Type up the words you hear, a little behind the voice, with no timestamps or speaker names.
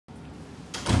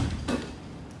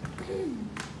Okay,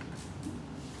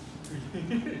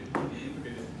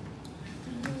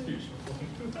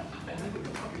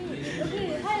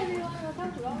 hi everyone,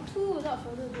 welcome to round 2. Without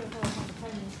further ado, I welcome the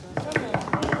Prime Minister.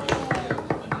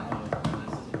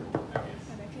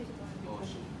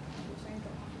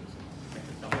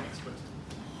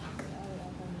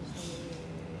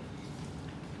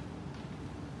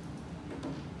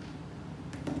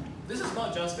 This is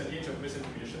not just an age of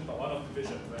misinformation, but one of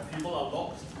division, where people are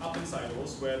locked up in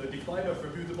silos, where the decline of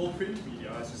reputable print media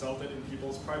has resulted in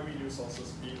people's primary news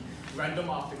sources being random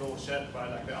articles shared by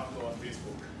like their uncle on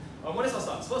Facebook. What is our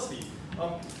stance? Firstly,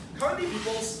 currently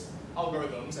people's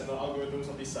algorithms and the algorithms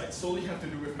of these sites solely have to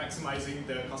do with maximizing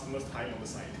their customers' time on the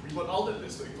site. We would alter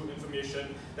this to include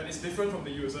information that is different from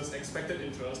the user's expected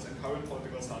interest and current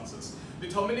political stances.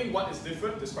 Determining what is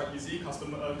different is quite easy.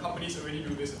 Companies already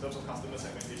do this in terms of customer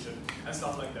segmentation and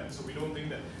stuff like that. So we don't think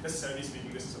that, necessarily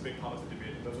speaking, this is a big part of the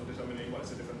debate in terms of determining what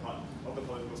is a different part of the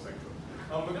political spectrum.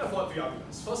 We're going to follow 3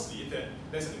 arguments. Firstly, that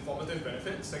there's an informative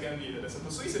benefit. Secondly, that there's a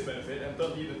persuasive benefit. And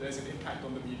thirdly, that there's an impact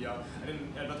on the media and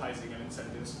in advertising and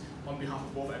incentives on behalf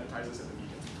of both advertisers and the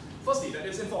media. Firstly, that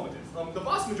it's informative. The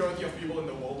vast majority of people in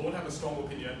the world don't have a strong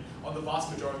opinion on the vast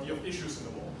majority of issues in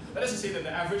the world. That is to say that the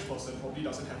average person probably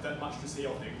doesn't have that much to say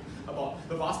or think about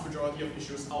the vast majority of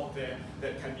issues out there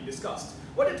that can be discussed.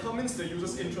 What determines the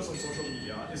user's interest on social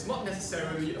media is not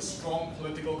necessarily a strong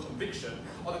political conviction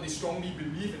or that they strongly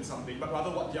believe in something, but rather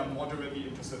what they are moderately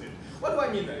interested in. What do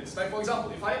I mean by this? Like, for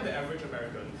example, if I am the average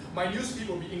American, my newsfeed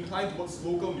will be inclined towards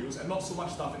local news and not so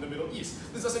much stuff in the Middle East.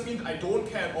 This doesn't mean that I don't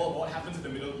care at all about what happens in the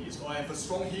Middle East or I have a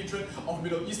strong hatred of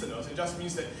Middle Easterners. It just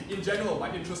means that, in general,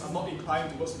 my interests are not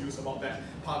inclined towards news about that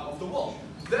part of the world.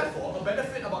 Therefore, a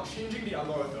benefit about changing the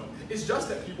algorithm is just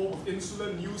that people with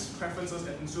insular news preferences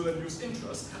and insular news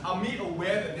interests are made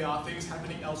aware that there are things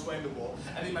happening elsewhere in the world,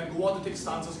 and they might go on to take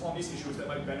stances on these issues that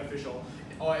might be beneficial,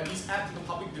 or at least add to the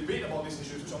public debate about these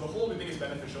issues, which on the whole we think is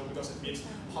beneficial because it means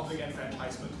public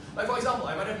enfranchisement. Like, for example,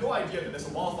 I might have no idea that there's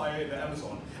a wildfire in the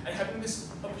Amazon, and having this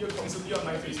appear constantly on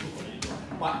my Facebook feed,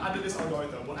 but under this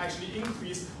algorithm will actually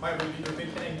increase my ability to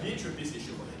think and engage with this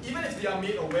issue. Even if they are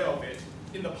made aware of it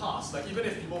in the past, like even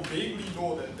if people vaguely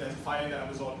know that there's fire in the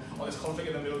Amazon, or there's conflict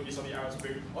in the Middle East, or the Arab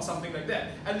Spring, or something like that,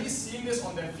 at least seeing this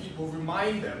on their feed will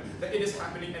remind them that it is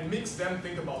happening and makes them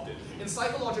think about it. In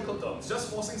psychological terms, just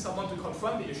forcing someone to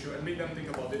confront the issue and make them think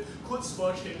about it could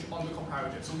spur change on the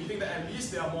comparative. So we think that at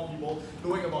least there are more people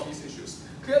knowing about these issues.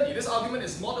 Clearly, this argument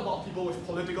is not about people with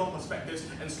political perspectives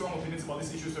and strong opinions about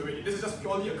these issues already. This is just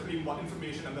purely a claim about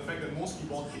information and the fact that most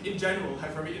people, in general,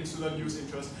 have very insular news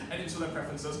interests and insular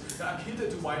preferences that are catered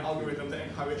to by algorithms that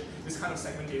encourage this kind of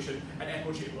segmentation and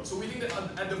echo chamber. So we think that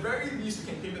at the very least,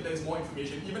 we can claim that there is more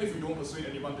information, even if we don't persuade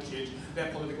anyone to change their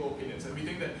political opinions. And we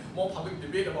think that more public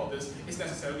debate about this is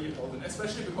necessarily important,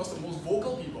 especially because the most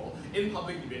vocal people in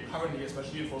public debate currently,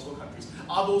 especially in first world countries,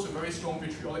 are those with very strong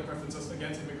vitriolic preferences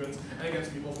against immigrants and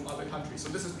against people from other countries. So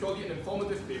this is purely an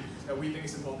informative claim that we think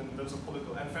is important in terms of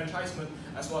political enfranchisement,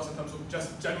 as well as in terms of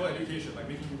just general education, like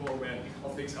making people aware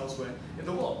of things elsewhere in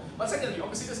the world. But secondly,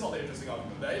 obviously this is not the interesting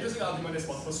argument. The interesting argument is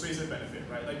about persuasive benefit,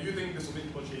 right? Like, do you think this will make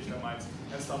people change their minds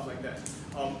and stuff like that?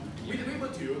 We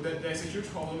put to you that there's a huge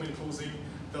problem in closing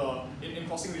in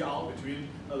crossing the aisle between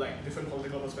like different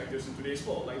political perspectives in today's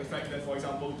world. Like the fact that, for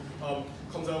example,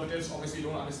 conservatives obviously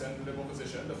don't understand the liberal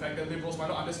position. The fact that liberals might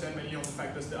not understand many of the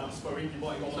factors that are spurring people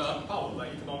like Donald Trump power,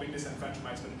 like economic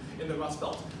disenfranchisement in the Rust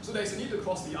Belt. So there's a need to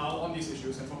cross the aisle on these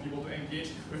issues and for people to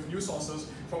engage with news sources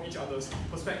from each other's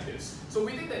perspectives. So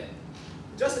we think that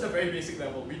just at a very basic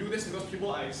level, we do this because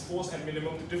people are exposed at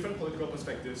minimum to different political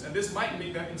perspectives, and this might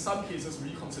make them, in some cases,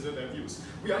 reconsider their views.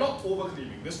 We are not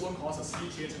over-claiming this won't cause a sea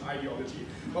change in ideology,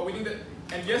 but we think that,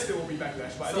 and yes, there will be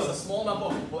backlash, but at least a small number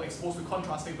of people exposed to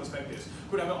contrasting perspectives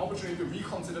could have an opportunity to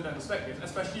reconsider their perspectives,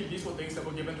 especially if these were things that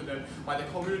were given to them by their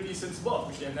community since birth,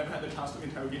 which they have never had the chance to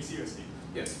interrogate seriously.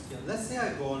 Yes? Yeah, let's say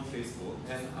I go on Facebook,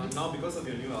 and now because of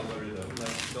your new algorithm,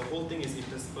 like the whole thing is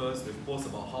interspersed with posts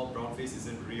about how brownface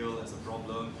isn't real as a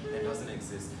problem and doesn't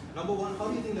exist. Number one, how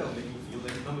do you think that will make me feel?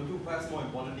 And number two, perhaps more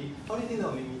importantly, how do you think that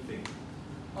will make me think?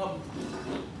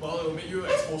 Well, it will make you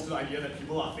exposed to the idea that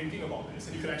people are thinking about this,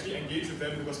 and you can actually engage with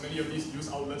them because many of these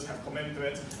news outlets have comment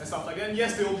threads and stuff like that. And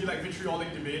yes, there will be like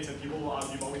vitriolic debates and people will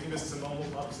argue, but we think this is a normal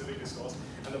part of civic discourse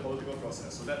and the political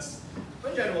process. So that's,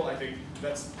 in general, I think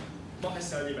that's not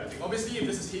necessarily a bad thing. Obviously, if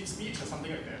this is hate speech or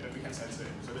something like that, then we can censor it.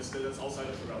 So that's outside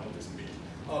of the realm of this debate.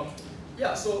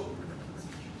 Yeah, so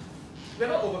we're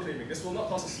not overclaiming. This will not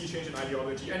cause a sea change in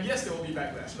ideology. And yes, there will be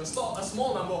backlash. A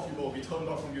small number of people will be turned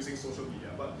off from using social media,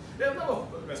 but there are a number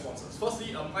of responses.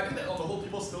 Firstly, I think that on the whole,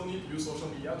 people still need to use social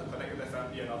media to connect with their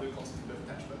family and other constitutive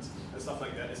attachments. and stuff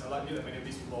like that, it's unlikely that many of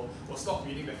these people will stop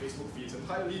reading their Facebook feeds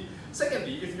entirely.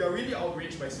 Secondly, if you are really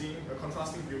outraged by seeing a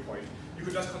contrasting viewpoint, you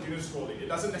could just continue scrolling. It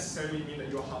doesn't necessarily mean that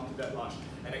you are harmed to that large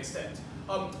an extent.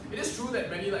 It is true that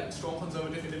many strong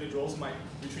conservative individuals might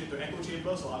retreat to echo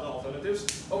chambers or other alternatives,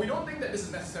 but we don't think that this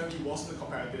is necessarily worse than the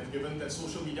comparative, given that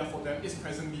social media for them is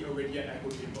presently already an echo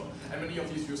chamber, and many of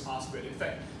these views are spread. In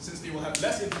fact, since they will have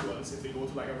less influence if they go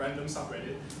to a random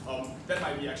subreddit, that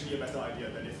might be actually a better idea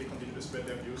than if they continue to spread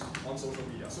their views on social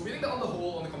media. So we think that on the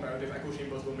whole, on the comparative, echo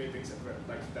chambers will make things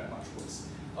that much worse.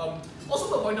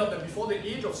 Also to point out that before the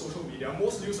age of social media,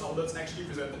 most news outlets actually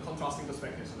presented contrasting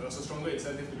perspectives, so there was a stronger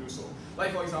incentive to do so.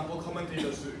 Like for example,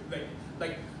 commentators,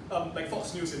 like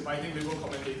Fox News inviting liberal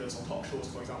commentators on talk shows,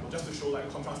 for example, just to show a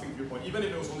contrasting viewpoint, even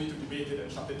if it was only to debate it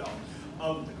and shut it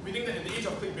down. We think that in the age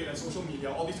of clickbait and social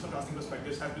media, all these contrasting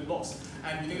perspectives have been lost,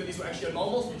 and we think that these were actually a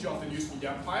normal feature of the news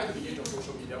media prior to the age of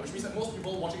social media, which means that most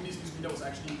people watching these news media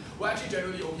were actually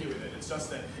generally okay with it. It's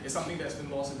just that it's something that's been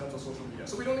lost in terms of social media.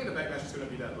 So we don't think the backlash is going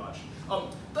to be that large.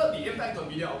 Thirdly, impact on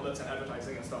media outlets and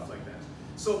advertising and stuff like that.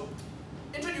 So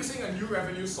introducing a new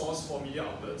revenue source for media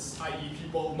outlets, i.e.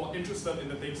 people not interested in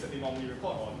the things that they normally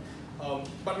report on,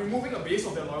 but removing a base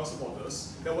of their loyal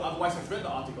supporters that would otherwise have read the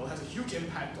article has a huge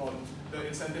impact on the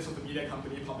incentives of the media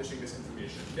company publishing this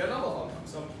information. There are a number of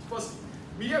outcomes. Firstly,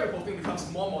 media reporting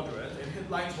becomes more moderate, and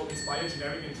headlines will inspire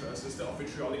generic interest instead of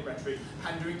vitriolic rhetoric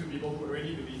pandering to people who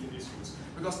already believe in these views.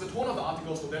 Because the tone of the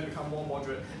articles will then become more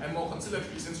moderate and more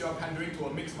conciliatory, since you are pandering to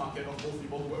a mixed market of both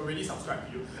people who already subscribe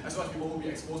to you, as well as people who will be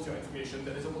exposed to your information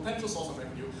that is a potential source of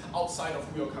revenue outside of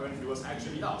who your current viewers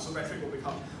actually are. So rhetoric will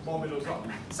become more middle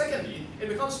ground. Secondly, it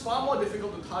becomes far more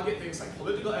difficult to target things like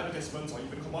political advertisements or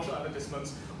even commercial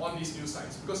advertisements on these news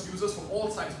sites, because users from all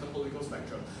sides of the political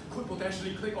spectrum could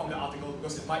potentially click on the article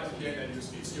because it might appear in their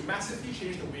newsfeed. So you massively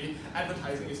change the way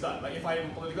advertising is done. Like if I am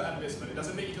a political advertisement, it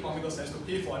doesn't make economical sense to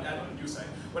pay for an ad on a news site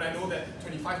when I know that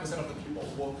 25% of the people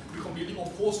will be completely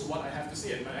opposed to what I have to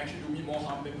say and might actually do me more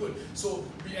harm than good. So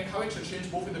we encourage a change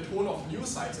both in the tone of news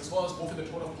sites as well as both in the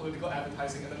tone of political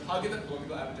advertising and the targeted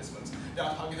political advertisements that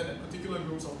are targeted at particular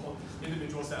groups of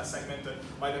individuals that are segmented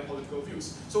by their political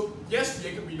views. So yes,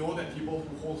 we know that people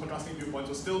who hold contrasting viewpoints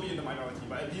will still be in the minority,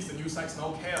 but at least the news sites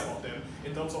now care about them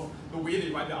in terms of the way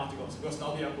they write their articles, because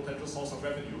now they are a potential source of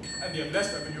revenue, and they have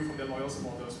less revenue from their loyal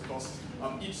supporters because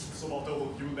each supporter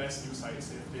will view less news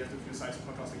sites if they have to view sites with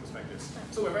contrasting perspectives.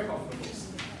 So we're very confident of those.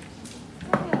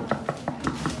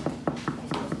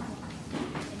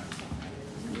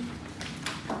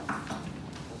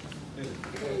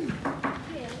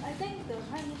 I think the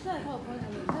Prime Minister had a point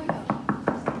on it.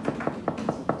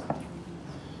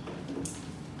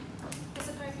 As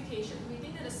a clarification, we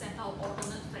think that the center of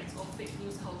alternate facts or fake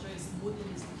news culture is moot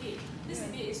in this debate. This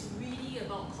debate is really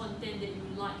about content that you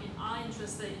like and are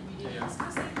interested in reading and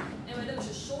discussing, and whether we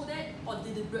should show that or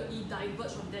deliberately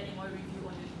diverge from that in our review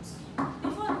on your newsfeed.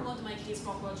 Before I move on to my case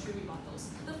proper 3 rebuttals,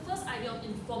 the first idea of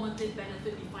informative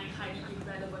benefit we find highly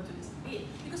irrelevant to this debate,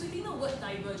 because we think the word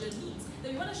divergent means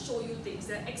that we want to show you things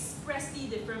that are expressly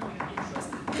different from your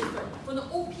interests, different from the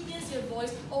opinions you have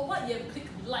voiced or what you have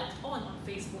clicked like on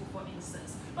Facebook, for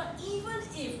instance. But even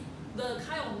if the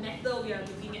kind of matter we are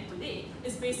looking at today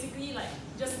is basically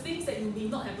just things that you may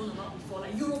not have known about before,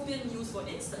 like European news, for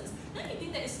instance, then I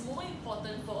think that it's more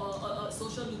important for a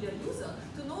social media user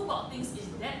to know about things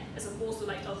in depth as opposed to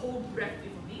a whole breadth of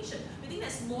information. We think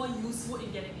that's more useful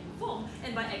in getting informed,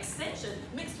 and by extension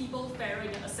makes people fairer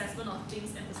in their assessment of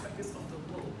things and perspectives of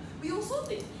the world. We also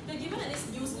think that given that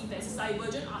these news events, these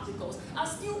divergent articles, are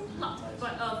still plucked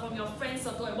from your friend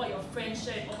circle and what your friends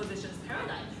share in opposition's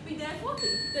paradigm, we therefore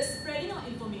think that spreading out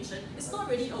information is not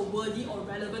really a worthy or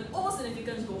relevant or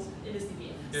significant goal in this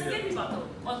debate. Second rebuttal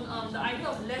on the idea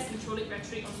of less vitriolic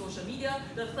rhetoric on social media,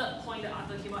 the third point that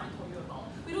Arthur came out and told you about.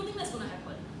 We don't think that's going to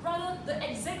happen. Rather, the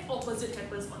exact opposite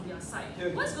happens on their side.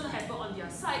 What's going to happen on their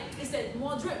side is that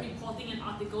moderate reporting and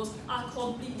articles are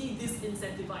completely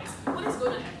disincentivized. What is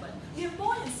going to happen? You have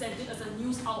more incentive as a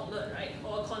news outlet, right,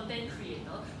 or a content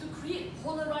creator to create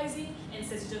polarizing and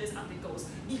sensationalist articles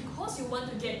because you want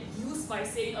to get used by,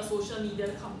 say, a social media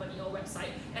company or website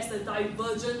as a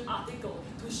divergent article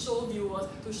to show viewers,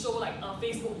 to show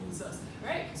Facebook users,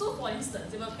 right? So for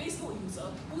instance, if a Facebook user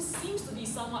who seems to be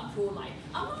somewhat pro-life,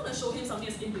 I'm not going to show him something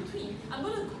that's in between. I'm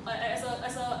going to, as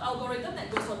an algorithm that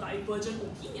goes for divergent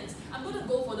opinions, I'm going to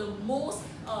go for the most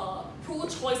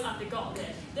pro-choice article out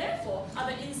there. Therefore, I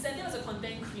have an incentive as a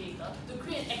content creator to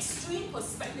create an extreme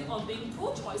perspective of being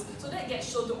pro-choice, so that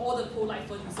gets shown to all the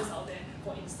pro-lifer users out there,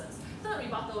 for instance. Third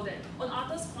rebuttal then, on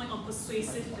Arthur's point on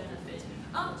persuasive benefit.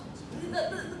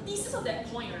 The thesis of that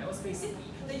point, right, was basically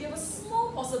that you have a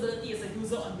small possibility as a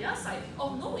user on their side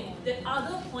of knowing that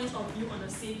other points of view on the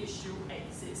same issue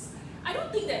exist. I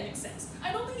don't think that makes sense.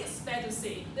 I don't think it's fair to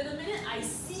say that the minute I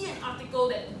see an article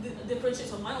that differentiates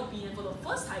from my opinion for the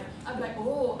first time, I'll be like,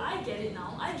 oh, I get it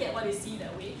now. I get why they see it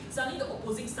that way. Suddenly the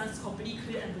opposing stance is completely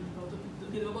clear and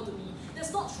believable to me.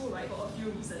 That's not true, right, for a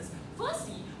few reasons.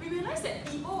 Firstly, we realize that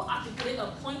people articulate a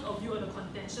point of view on a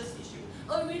contentious issue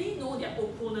already know their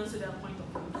opponents with their point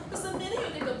of view. Because the minute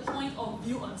you take a point of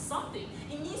view on something,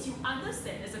 it means you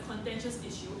understand it's a contentious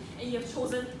issue and you have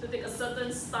chosen to take a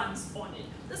certain stance on it.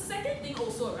 The second thing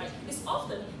also, right, is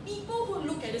often people who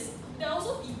look at this, there are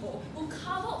also people who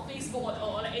carve out Facebook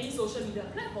or like any social media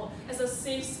platform as a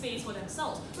safe space for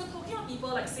themselves. We're talking about people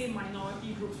like, say,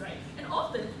 minority groups, right? And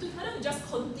often, to tell them to just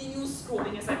continue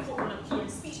scrolling, as I quote on a PM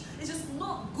speech, is just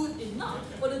not good enough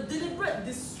for the deliberate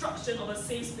destruction of a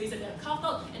safe space that they have carved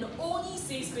out and the only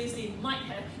safe space they might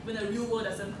have when the real world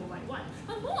doesn't provide one.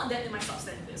 But more on that in my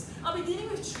substantives. I'll be dealing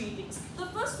with three things. The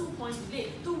first 2 points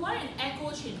relate to why an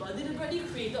echo chamber deliberately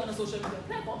created on a social media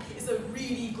platform is a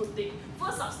really good thing.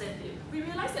 First substantive, we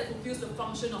realize that it fulfills the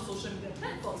function of social media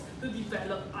platforms to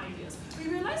develop ideas. We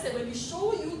realize that when we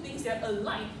show you things that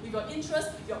align with your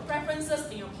interests, your preferences,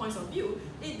 and your points of view,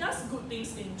 it does good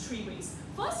things in 3 ways.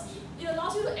 Firstly, it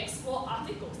allows you to explore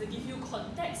articles that give you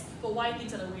context for why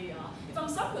things are the way they are. If I'm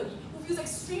somebody who feels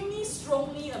extremely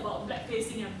strongly about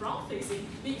blackfacing and brownfacing,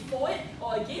 be it for it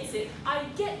or against it, I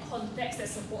get context that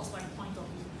supports my point of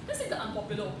view. Let's take the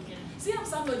unpopular opinion. Say I'm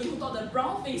somebody who thought that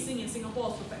brownfacing in Singapore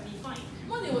was perfectly fine.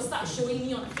 What they will start showing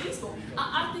me on Facebook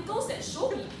are articles that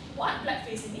show me what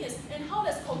blackfacing is and how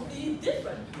that's completely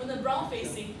different from the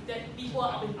brownfacing that people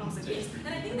are up in arms against. And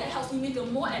I think that helps me make a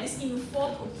more at least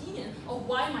informed opinion of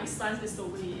why my stance is the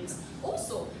way it is.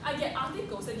 Also, I get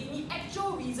articles that give me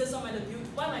actual reasons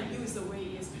why my view is the way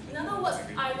it is. In other words,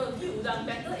 I have a view that I'm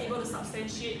better able to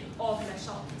substantiate or flesh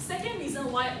out. Second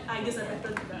reason why ideas are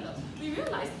better developed. We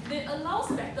realize that it allows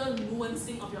better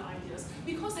nuancing of your ideas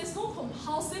because there's no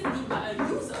compulsive need by a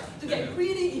user to get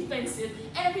really defensive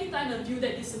every time a view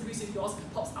that disagrees with yours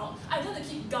pops out. I don't have to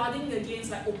keep guarding against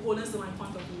like opponents to my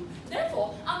point of view.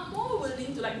 Therefore, I'm more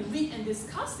willing to like read and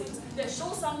discuss things that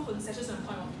show some concessions and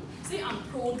point of view. Say I'm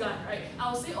pro-gun, right?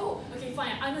 I'll say, oh, okay,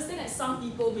 fine, I understand that some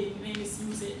people may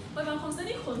misuse it, but if I'm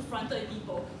constantly confronted with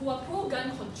people who are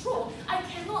pro-gun control, I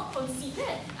cannot concede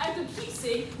that. I have to keep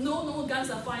saying, no, guns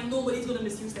are fine, nobody's going to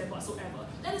misuse them whatsoever.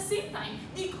 At the same time,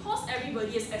 because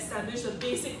everybody has established the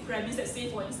basic premise that, say,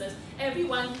 for instance,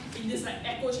 everyone in this like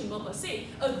echo chamber per se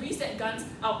agrees that guns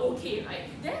are okay, right?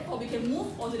 Therefore, we can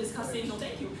move on to discussing, no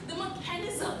thank you, the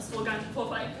mechanisms for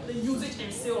like the usage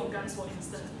and sale of guns, for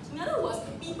instance. In other words,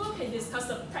 people can discuss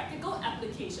the practical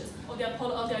applications of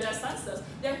their stances,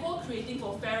 therefore creating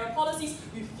for fairer policies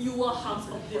with fewer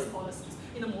harms of these policies.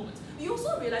 In a moment, we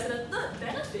also realize that the third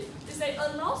benefit is that it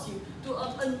allows you to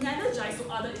analogize to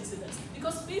other incidents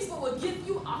because Facebook will give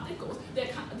you articles that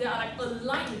are like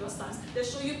aligned with your stance that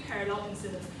show you parallel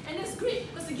incidents, and that's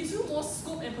great because it gives you more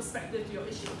scope and perspective to your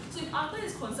issue. So if Arthur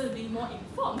is concerned with being more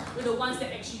informed, we're the ones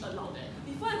that actually allow that.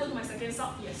 Before I go to my second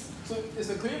sub, yes. So is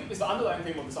the underlying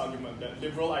theme of this argument that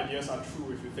liberal ideas are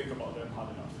true if you think about them hard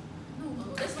enough?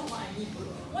 No, that's not what I mean.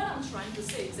 What I'm trying to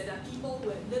say is that there are people who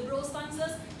have liberal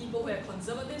stances, people who have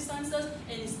conservative stances,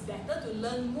 and it's better to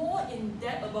learn more in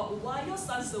depth about why your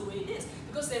stance is the way it is,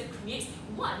 because that creates,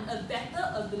 one, a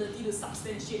better ability to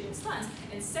substantiate your stance,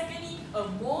 and secondly, a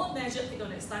more measured take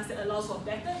on that stance that allows for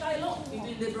better dialogue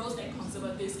between liberals and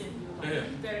conservatives in real life.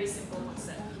 Very simple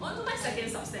concept. On to my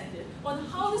second substantive, on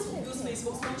how this fulfills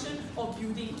Facebook's function of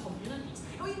building communities.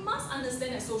 And we must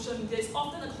understand that social media is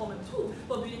often a common tool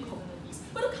for building communities.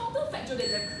 But the counterfactual that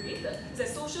they've created is that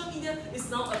social media is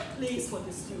now a place for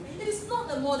dispute. It is not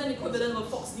the modern equivalent of a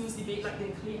Fox News debate like they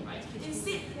claim, right?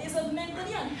 Instead, it's a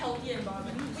mentally unhealthy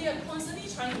environment. We are constantly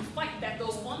trying to fight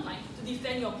battles online to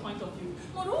defend your point of view.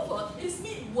 Moreover, it is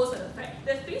made worse by the fact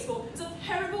that Facebook is a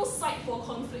terrible site for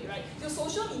conflict, right? Your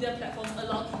social media platforms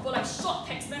allow for like short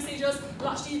text messages,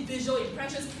 largely visual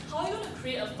impressions. How are you going to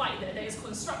create a fight that is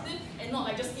constructive and not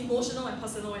like just emotional and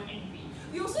personal and angry?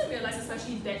 We also realize it's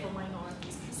especially bad for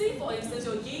minorities. Say for instance,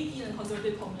 your gay, teen and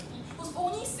conservative community, whose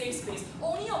only safe space,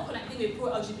 only of connecting with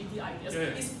pro-LGBT ideas,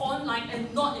 is online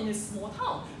and not in a small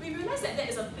town. We realize that there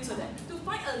is a place for them to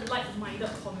find a like-minded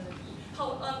community.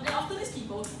 And after these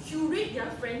people curate their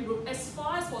friend group as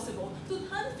far as possible to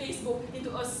turn Facebook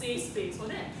into a safe space for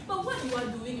them. But what you are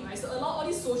doing, right, is to allow all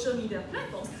these social media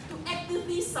platforms to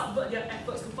actively subvert their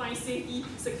efforts to find safety,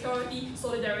 security,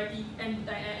 solidarity, and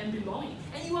belonging.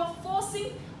 And you are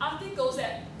forcing articles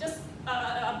that just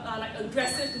like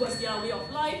aggressive towards their way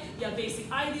of life, their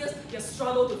basic ideas, their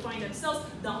struggle to find themselves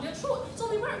down their throat. So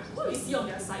what we see on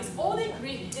their side is all they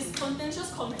create is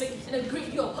contentious conflict and a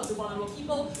great deal of hurt to vulnerable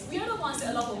people. We are the ones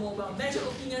that allow for more well-measured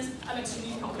opinions. I'm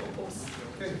extremely proud to oppose.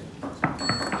 Okay.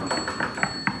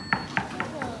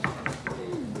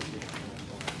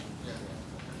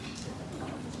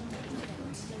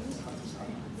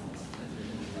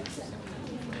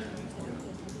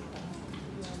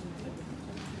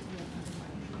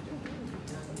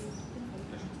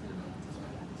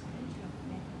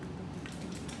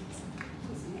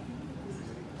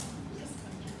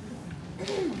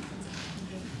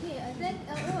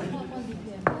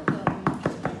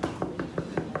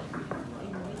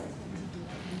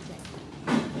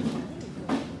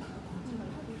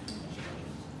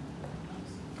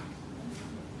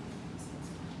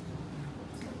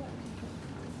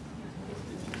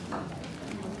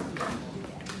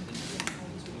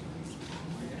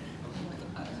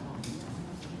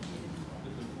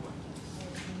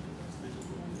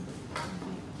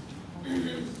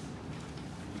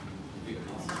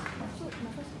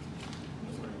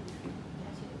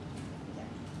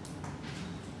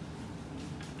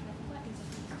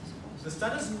 The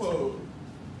status quo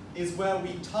is where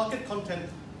we target content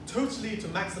totally to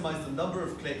maximize the number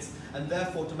of clicks and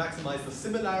therefore to maximize the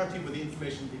similarity with the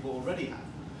information people already have.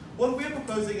 What we're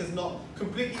proposing is not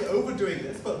completely overdoing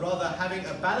this, but rather having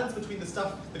a balance between the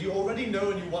stuff that you already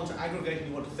know and you want to aggregate and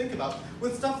you want to think about,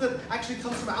 with stuff that actually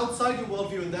comes from outside your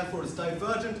worldview and therefore is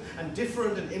divergent and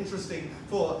different and interesting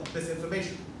for this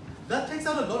information. That takes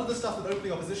out a lot of the stuff that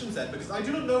opening opposition said, because I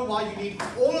do not know why you need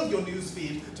all of your news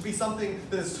feed to be something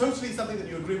that is totally something that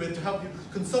you agree with to help you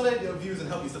consolidate your views and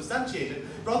help you substantiate it,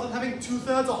 rather than having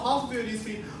 2/3 or half of your news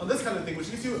feed on this kind of thing,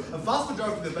 which gives you a vast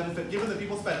majority of the benefit, given that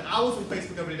people spend hours on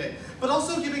Facebook every day, but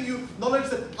also giving you knowledge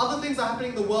that other things are happening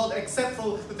in the world except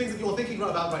for the things that you're thinking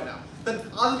about right now. That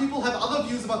other people have other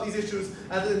views about these issues,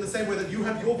 and in the same way that you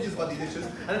have your views about these issues,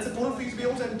 and it's important for you to be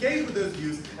able to engage with those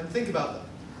views and think about them.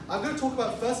 I'm going to talk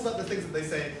first about the things that they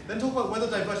say, then talk about whether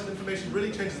divergent information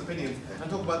really changes opinions, and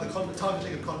talk about the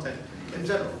targeting of content in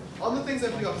general. On the things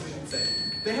opening opposition say,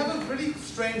 they have a really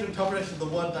strange interpretation of the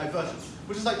word divergence,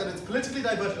 which is like that it's politically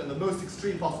divergent in the most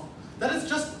extreme possible. That is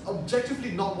just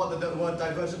objectively not what the word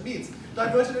divergent means.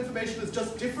 Divergent information is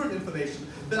just different information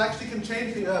that actually can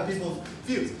change people's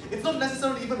views. It's not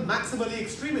necessarily even maximally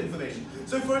extreme information.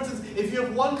 So for instance, if you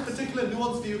have one particular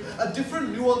nuanced view, a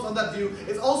different nuance on that view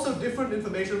is also different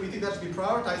information. We think that should be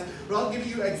prioritized rather than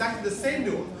giving you exactly the same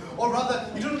nuance. Or rather,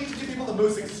 you don't need to give people the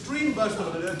most extreme version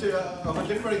of a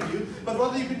differing view, but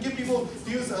rather you can give people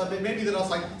views maybe that are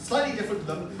like slightly different to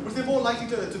them, which they're more likely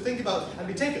to think about and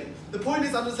be taken. The point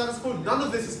is, under status quo, none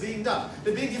of this is being done.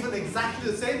 They're being given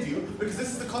exactly the same view, because this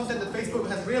is the content that Facebook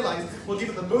has realized will give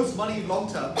it the most money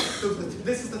long term. So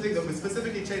this is the thing that we're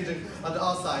specifically changing under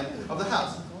our side of the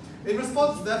house. In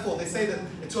response, therefore, they say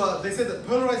that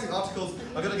polarizing articles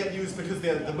are going to get used because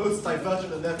they're the most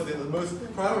divergent and therefore they're the most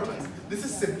prioritized. This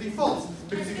is simply false,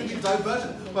 because you can be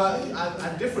divergent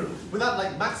and different without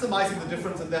like maximizing the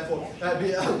difference and therefore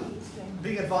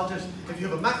being advantaged if you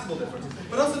have a maximal difference.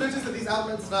 But also notice that these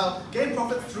outlets now gain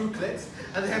profits through clicks,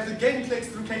 and they have to gain clicks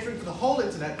through catering to the whole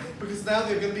internet, because now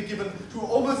they're going to be given to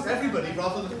almost everybody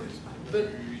rather than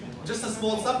just a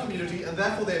small sub-community, and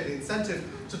therefore they have the incentive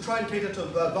to try and cater to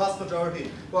the vast majority,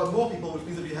 well, more people, which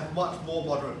means that we have much more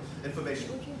moderate information.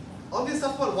 On this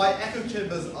stuff about why echo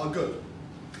chambers are good.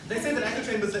 They say that echo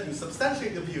chambers let you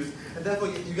substantiate your views, and therefore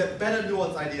you get better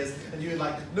nuanced ideas, and you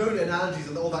like known analogies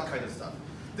and all that kind of stuff.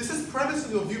 This is premised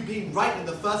on your view being right in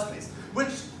the first place,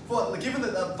 which, given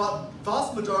that a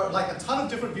vast majority, like a ton of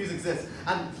different views exist,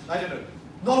 and I don't know,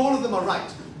 not all of them are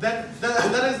right, then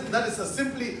that is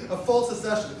simply a false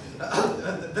assertion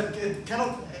that it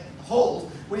cannot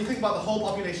hold when you think about the whole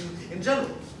population in general.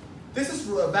 This is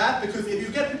bad because if you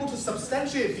get people to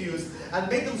substantiate views and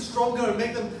make them stronger and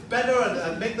make them better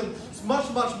and make them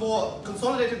much, much more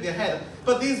consolidated in their head,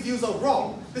 but these views are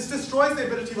wrong, this destroys the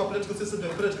ability of our political system to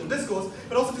have political discourse,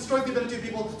 but also destroys the ability of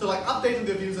people to like update on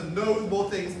their views and know more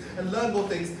things and learn more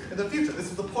things in the future. This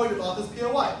is the point of Arthur's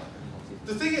POI.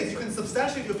 The thing is, you can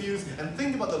substantiate your views and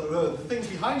think about the things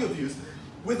behind your views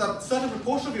with a certain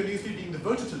proportion of your newsfeed being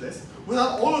devoted to this,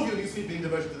 without all of your newsfead being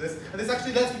devoted to this, and this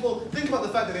actually lets people think about the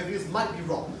fact that their views might be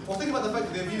wrong, or think about the fact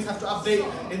that their views have to update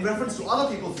in reference to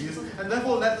other people's views, and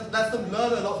therefore lets them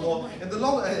learn a lot more in the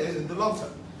long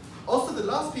term. Also, the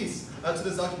last piece to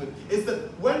this argument is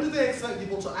that when do they expect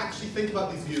people to actually think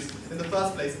about these views in the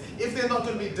first place if they're not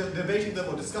going to be debating them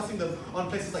or discussing them on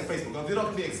places like Facebook, or if they're not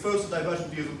going to be exposed to divergent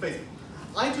views on Facebook?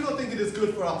 I do not think it is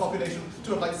good for our population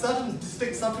to have like certain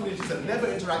distinct sub-communities that never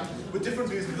interact with different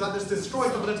views, because that just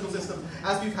destroys the political system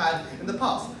as we've had in the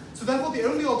past. So therefore the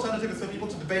only alternative is for people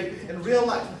to debate in real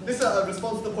life. This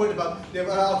responds to the point about the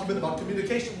argument about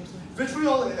communication.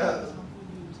 Vitriol,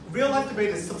 real life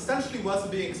debate is substantially worse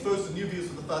than being exposed to new views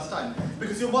for the first time,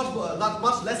 because you're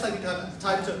much less likely to have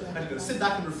time to sit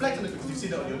back and reflect on it because you've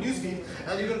seen it on your newsfeed,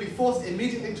 and you're going to be forced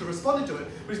immediately to respond to it,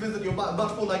 which means that you're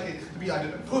much more likely to be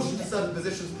pushed to certain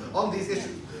positions on these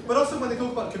issues. But also when they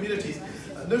talk about communities,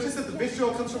 notice that the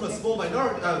vitriol comes from a small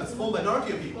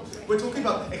minority of people. We're talking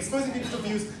about exposing people to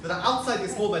views that are outside the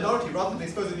small minority rather than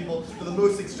exposing people to the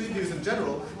most extreme views in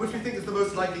general, which we think is the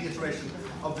most likely iteration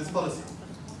of this policy.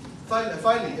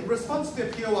 Finally, in response to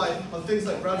their POI on things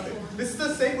like brownface, this is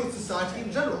the same with society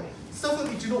in general. Stuff that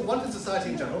we do not want in society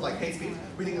in general, like hate speech,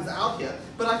 we think is out here.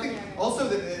 But I think also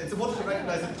that it's important to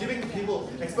recognize that giving people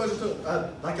exposure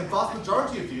to like a vast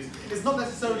majority of views is not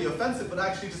necessarily offensive, but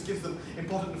actually just gives them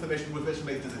important information with which to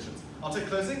make decisions. I'll take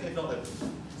closing, if not open.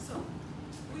 So,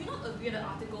 will you not agree that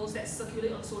articles that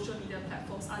circulate on social media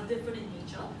platforms are different in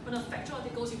nature from the factual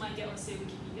articles you might get on, say,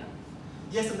 Wikipedia?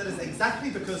 Yes, and that is exactly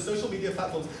because social media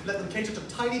platforms let them cater to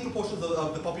tiny proportions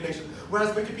of the population,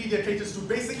 whereas Wikipedia caters to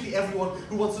basically everyone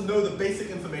who wants to know the basic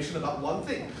information about one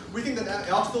thing. We think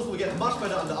that articles will get much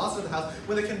better under our sort of house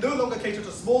when they can no longer cater to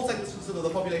small segments of the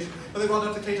population, but they rather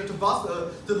have to cater to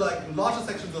larger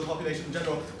sections of the population in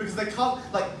general, because they can't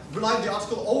rely on the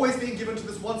article always being given to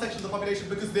this one section of the population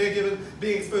because they're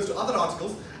being exposed to other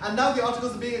articles, and now the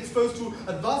articles are being exposed to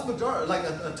a vast majority,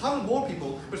 a ton more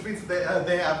people, which means that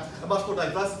they have a much more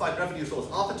diversified revenue source.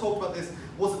 Arthur talked about this,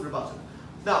 wasn't rebutted.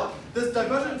 Now, does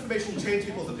divergent information change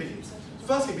people's opinions?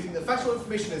 Firstly, we think that factual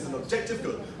information is an objective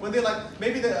good. When they're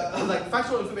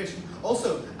factual information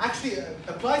also actually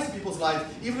applies to people's lives,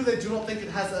 even if they do not think it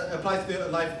has applied to their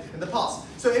life in the past.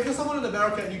 So if you're someone in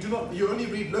America and you only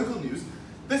read local news,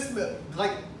 this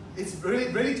it's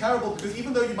really terrible, because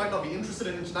even though you might not be interested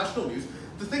in international news,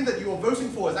 the thing that you are voting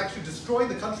for is actually destroying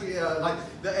the country,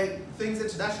 things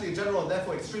internationally in general, and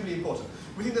therefore extremely important.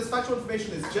 We think this factual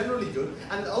information is generally good,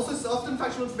 and also often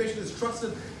factual information is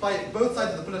trusted by both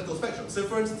sides of the political spectrum. So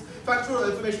for instance, factual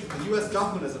information from the US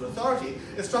government as an authority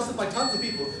is trusted by tons of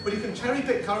people, but you can cherry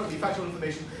pick currently factual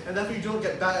information, and therefore you don't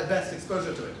get best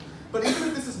exposure to it. But even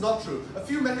if this is not true, a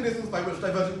few mechanisms by which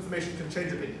divergent information can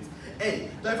change opinions. A,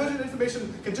 divergent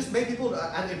information can just make people,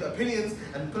 and opinions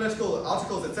and political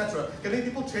articles, etc., can make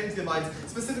people change their minds,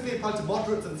 specifically applied to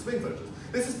moderates and swing voters.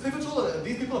 This is pivotal,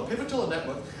 these people are pivotal in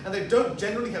network, and they don't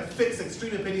generally have fixed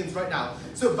extreme opinions right now.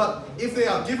 So, but if they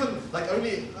are given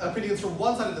only opinions from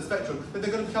one side of the spectrum, then they're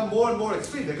going to become more and more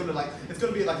extreme. They're going to it's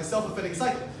going to be like a self-fulfilling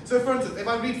cycle. So for instance, if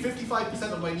I read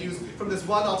 55% of my news from this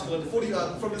one article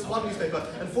and from this one newspaper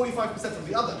and 45% from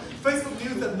the other, Facebook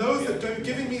News that knows that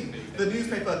giving me the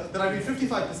newspaper that I read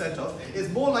 55% of is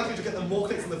more likely to get them more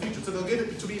clicks in the future. So they'll give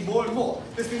it to me more and more.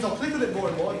 This means I'll click on it more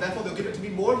and more, and therefore they'll give it to me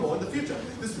more and more in the future.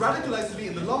 This radicalizes me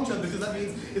in the long term, because that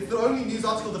means it's the only news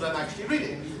article that I'm actually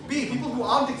reading. B, people who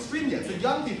aren't extreme yet, so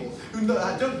young people who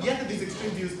don't yet have these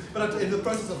extreme views, but are in the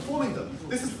process of forming them.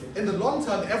 This is, in the long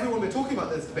term, everyone we're talking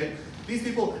about in this debate, these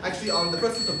people actually are in the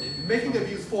process of making their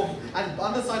views formed, and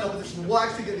underside opposition will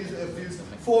actually get these views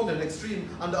formed and extreme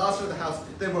under our side of the house.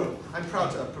 They won't. I'm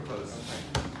proud to propose.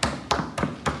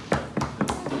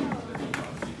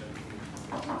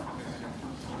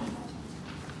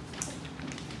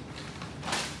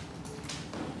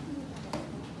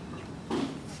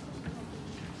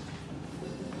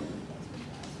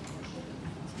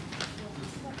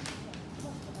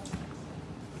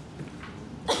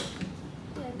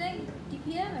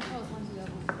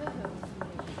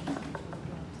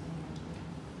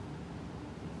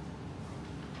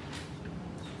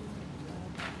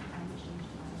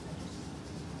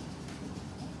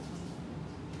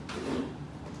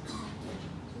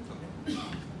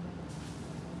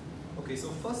 Okay, so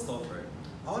first off, right,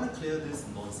 I want to clear this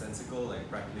nonsensical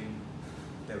prattling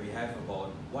that we have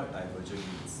about what divergent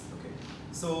means. Okay,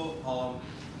 so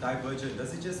divergent,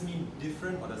 does it just mean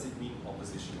different or does it mean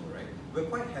oppositional, right? We're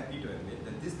quite happy to admit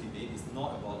that this debate is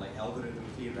not about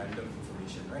algorithmically random information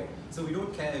definition, right? So we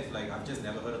don't care if like I've just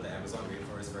never heard of the Amazon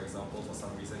rainforest, for example, for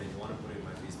some reason, and you want to put it in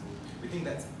my Facebook. We think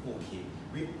that's okay.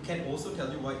 We can also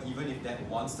tell you why, even if that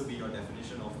wants to be your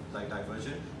definition of like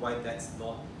diversion, why that's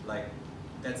not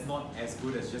as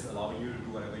good as just allowing you to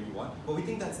do whatever you want. But we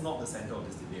think that's not the center of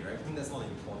this debate, right? We think that's not the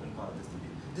important part of this debate.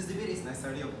 This debate is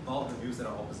necessarily about the views that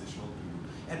are oppositional to you.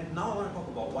 And now I want to talk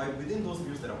about why within those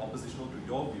views that are oppositional to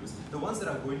your views, the ones that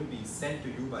are going to be sent to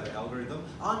you by the algorithm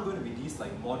aren't going to be these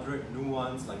like moderate,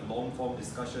 nuanced, like long form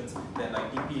discussions that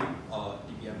like DPM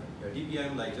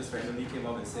like just randomly came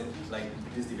up and said like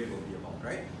this debate will be about,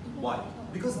 right? Why?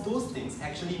 Because those things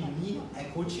actually need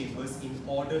echo chambers in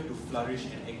order to flourish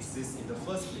and exist in the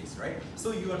first place, right?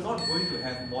 So you are not going to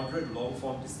have moderate long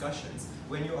form discussions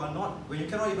when you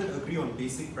cannot even agree on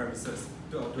basic premises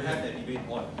to have that debate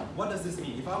on. What does this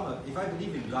mean? If I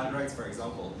believe in gun rights, for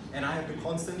example, and I have to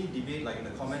constantly debate like in the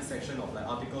comment section of like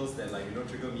articles that like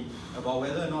trigger me about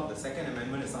whether or not the Second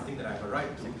Amendment is something that I have a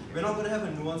right to, we're not going to have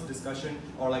a nuanced discussion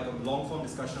or like a long form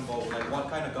discussion about like what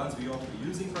kind of guns we ought to be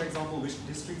using, for example, which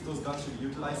districts those guns should be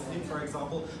utilized in, for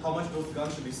example, how much those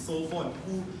guns should be sold for and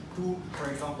who to, for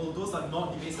example. Those are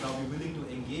not debates that I'll be willing to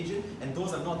engage in, and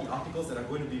those are not the articles that are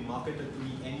going to be marketed to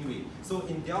me anyway. So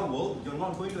in their world, you're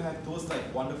not going to have those like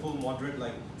wonderful, moderate,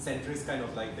 like centrist kind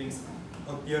of like things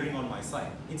appearing on my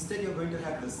side. Instead, you're going to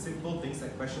have the simple things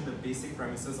that question the basic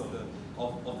premises of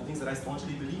the things that I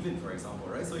staunchly believe in, for example,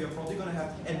 right? So you're probably going to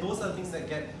have, and those are the things that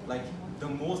get like the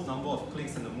most number of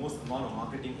clicks and the most amount of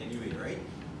marketing anyway, right?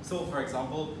 So for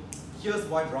example, here's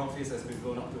why brownface has been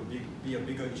blown up to be a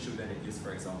bigger issue than it is,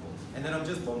 for example. And then I'm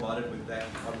just bombarded with that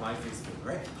on my Facebook,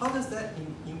 right? How does that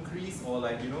increase or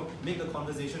like, make the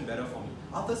conversation better for me?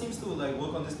 Arthur seems to like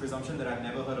work on this presumption that I've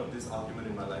never heard of this argument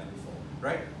in my life before,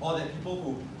 right? Or that people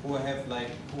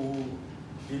who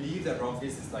believe that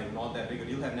brownface is like not that big a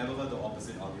deal have never heard the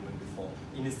opposite argument before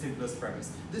in its simplest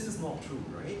premise. This is not true,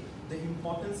 right? The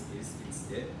importance is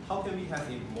instead, how can we have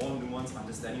a more nuanced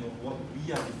understanding of what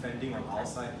we are defending on our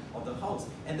side of the house?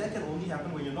 And that can only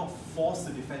happen when you're not forced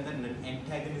to defend that in an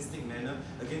antagonistic manner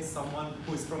against someone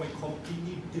who is from a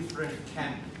completely different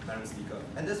camp, Madam Speaker.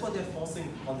 And that's what they're forcing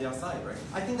on their side, right?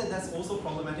 I think that that's also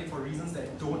problematic for reasons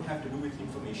that don't have to do with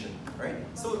information, right?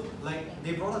 So, like,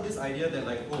 they brought up this idea that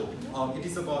like, it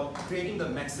is about creating the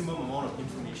maximum amount of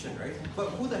information, right? But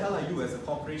who the hell are you as a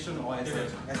corporation or as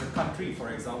a country, for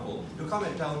example, to come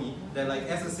and tell me that like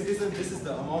as a citizen, this is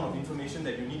the amount of information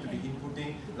that you need to be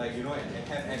inputting, like, and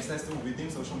have access to within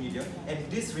social media, and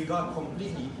disregard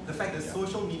completely the fact that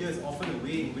social media is often a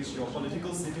way in which your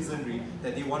political citizenry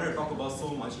that they want to talk about so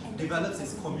much develops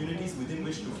its communities within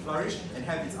which to flourish and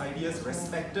have its ideas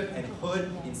respected and heard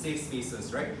in safe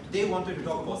spaces, right? They wanted to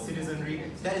talk about citizenry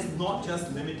that is not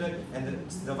just limited, and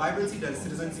the vibrancy that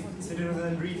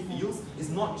citizenry feels is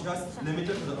not just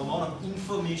limited to the amount of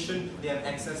information they have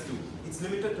access to. It's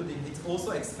limited to it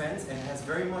also expands and has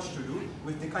very much to do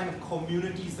with the kind of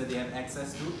communities that they have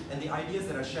access to and the ideas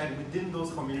that are shared within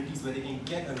those communities where they can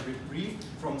get a reprieve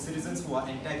from citizens who are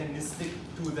antagonistic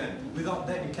to them. Without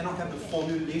that, you cannot have the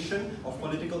formulation of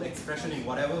political expression in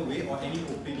whatever way or any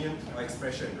opinion or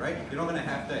expression, right? You're not going to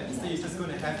have that. Instead, you're just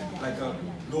going to have like a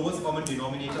lowest common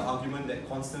denominator argument that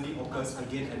constantly occurs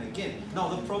again and again. Now,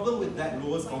 the problem with that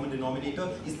lowest common denominator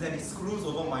is that it screws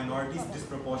over minorities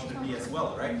disproportionately as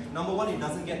well, right? Number one, it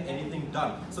doesn't get anything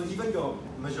done. So even your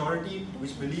majority,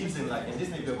 which believes in like, and this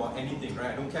may be about anything, right?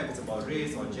 I don't care if it's about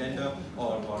race or gender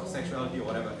or sexuality or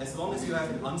whatever. As long as you have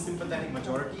an unsympathetic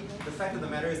majority, the fact of the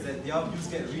matter is that their views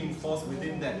get reinforced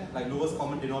within that like lowest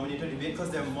common denominator debate because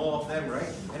there are more of them, right?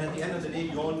 And at the end of the day,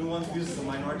 your nuanced views as a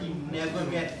minority never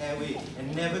get airway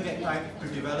and never get time to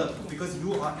develop because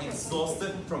you are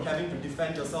exhausted from having to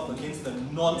defend yourself against the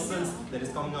nonsense that is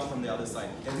coming out from the other side.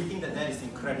 And we think that that is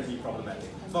incredibly problematic.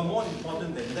 But more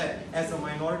important than that, as a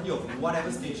minority of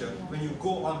whatever stature, when you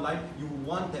go online, you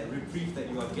want that reprieve that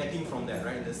you are getting from that,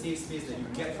 right? The safe space that you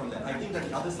get from that. I think that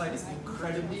the other side is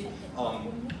incredibly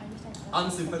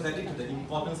unsympathetic to the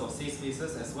importance of safe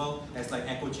spaces as well as like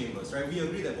echo chambers, right? We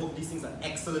agree that both these things are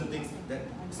excellent things that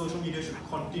social media should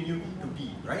continue to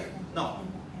be, right? Now,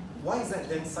 why is that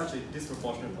then such a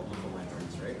disproportionate problem for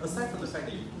minorities, right? Aside from the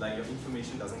fact that your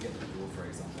information doesn't get to the door, for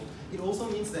example, it also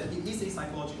means that it is a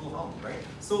psychological harm, right?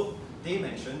 So they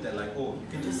mentioned that like, you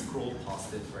can just scroll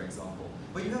past it, for example.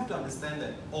 But you have to understand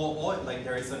that, or like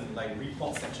there is a like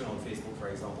report section on Facebook, for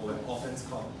example, where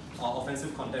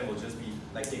offensive content will just be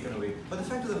like taken away. But the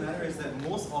fact of the matter is that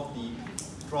most of the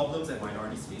problems that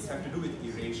minorities face have to do with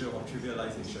erasure or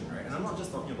trivialization, right? And I'm not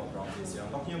just talking about brownface here.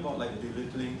 I'm talking about like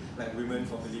belittling like women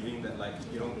for believing that like,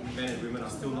 you know, men and women are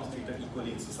still not treated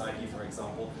equally in society, for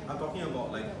example. I'm talking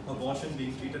about like abortion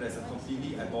being treated as a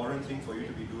completely abhorrent thing for you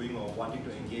to be doing or wanting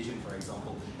to engage in, for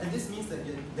example. And this means that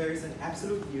there is an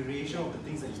absolute erasure of the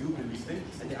things that you believe in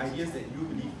and the ideas that you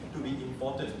believe to be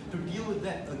important. To deal with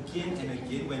that again and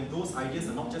again when those ideas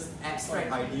are not just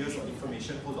abstract ideas or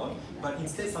information, hold on, but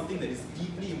instead something that is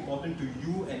deeply important to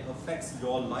you and affects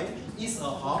your life is a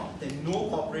harm that no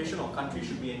corporation or country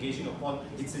should be engaging upon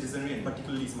its citizenry and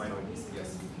particularly its minorities.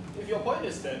 Yes. If your point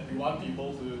is that you want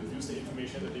people to use the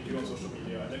information that they give on social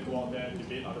media and then go out there and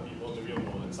debate other people in the real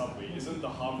world in some way, isn't the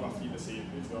harm roughly the same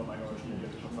if you're a minority and you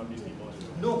have to confront these people as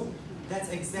well? No. That's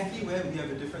exactly where we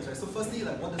have a difference, right? So firstly,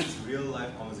 like, what does this real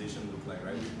life conversation look like,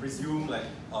 right? We presume like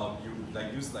you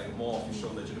like use like more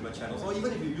official, legitimate channels, or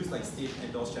even if you use like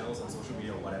state-endorsed channels on social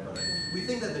media or whatever, right? We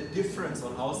think that the difference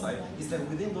on our side is that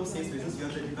within those safe spaces, you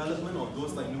have the development of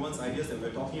those like nuanced ideas that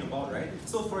we're talking about, right?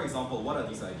 So for example, what are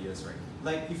these ideas, right?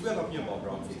 Like if we're talking about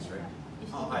brownface, right?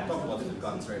 I talked about this with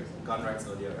guns, right? Gun rights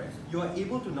earlier, right? You are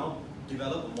able to now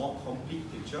develop a more complete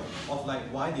picture of like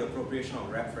why the appropriation of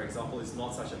rap, for example, is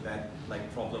not such a bad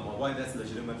like problem, or why that's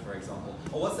legitimate, for example,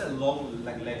 or what's that long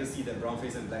like legacy that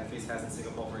brownface and blackface has in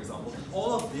Singapore, for example.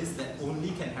 All of this that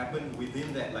only can happen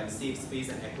within that like safe space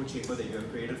and echo chamber that you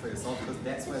have created for yourself, because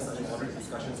that's where such moderate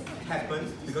discussions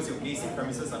happen, because your basic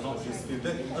premises are not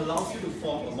disputed, allows you to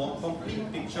form a more complete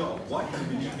picture of what you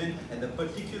believe in and the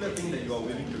particular thing that you are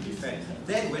willing to defend.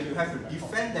 Then when you have to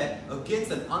defend that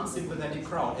against an unsympathetic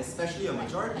crowd, especially a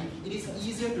majority, it is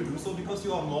easier to do so because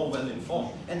you are more well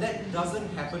informed. And that doesn't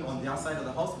happen on their side of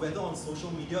the house, whether on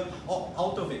social media or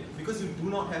out of it, because you do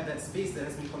not have that space that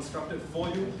has been constructed for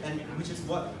you, and which is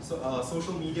what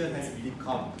social media has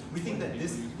become. We think that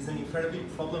this is an incredibly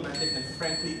problematic and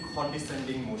frankly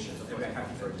condescending motion, and we're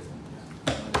happy for it.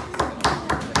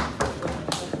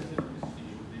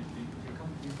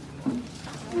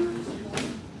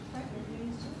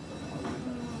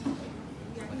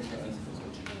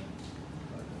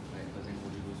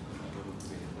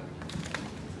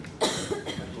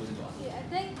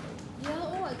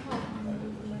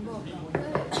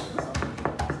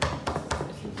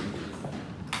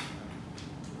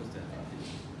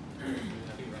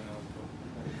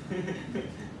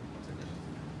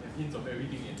 Hints of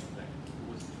everything in like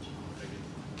worst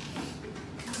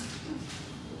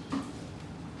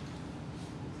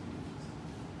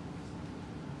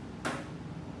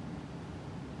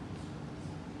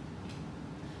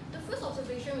The first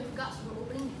observation with regards to the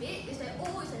opening debate is that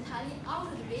O is entirely out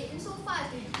of the debate insofar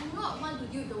as they do not want to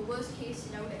deal with the worst case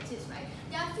scenario that exists, right?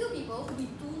 There are few people who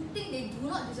think they do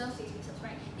not deserve safe spaces,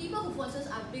 right? People who, for instance,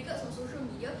 are bigots on social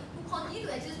media, who continue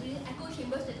to exist within echo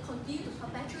chambers that continue to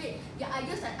perpetuate their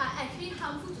ideas that are actually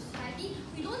harmful to society.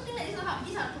 We don't think that these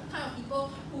are the kind of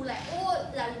people who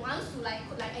wants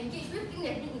to engage with. Think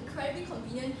they've been incredibly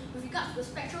convenient with regards to the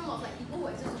spectrum of people who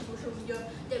exist on social media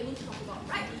that we need to talk about,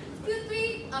 right?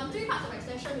 Three parts of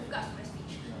extension with regards to my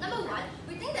speech. Number one,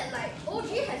 we think that OG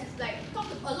has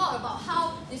talked a lot about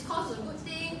how discourse is a good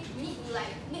thing. We need to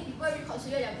make people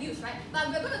reconsider their views, right? But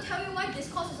we're going to tell you why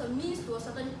discourse is a means to a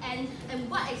certain end and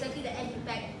what exactly the end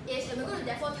impact is, and we're going to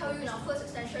therefore tell you in our first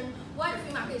extension why the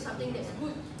free market is something that's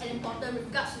good and important with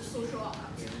regards to social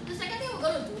outcomes. The second thing we're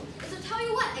going to do is to tell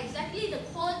you what exactly the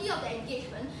quality of the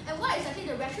engagement and what exactly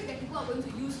the rhetoric that people are going to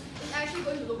use is actually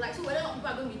going to look like. So whether or not people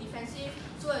are going to be defensive,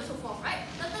 so on and so forth, right?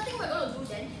 The third thing we're going to do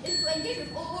then is to engage with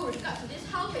OO with regards to this.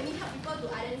 How can we help people to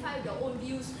identify their own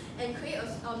views and create a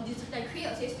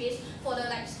safe space for the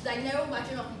narrow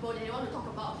margin of people that they want to talk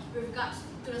about with regards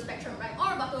to the spectrum, right?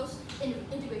 All rebuttals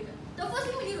integrated. The first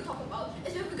thing we need to talk about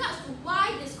is with regards to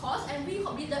why discourse and the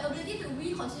ability to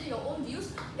reconsider your own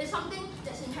views is something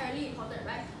that's inherently important,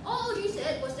 right? All OG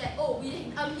said was that,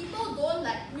 people don't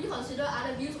reconsider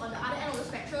other views on the other end of the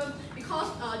spectrum because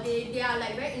they are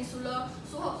very insular,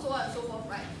 so on and so forth,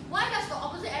 right? Why does the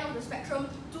opposite end of the spectrum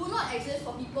do not exist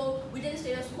for people within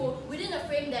status quo, within a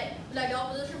frame that the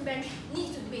opposition bench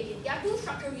needs to debate in? There are two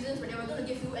structural reasons that we're going to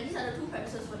give you, and these are the two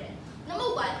premises for that.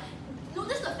 Number one,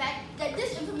 notice the fact that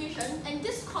this information and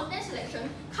this content selection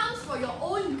comes from your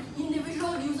own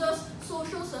individual users'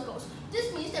 social circles.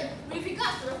 This means that with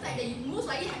regards to the fact that you most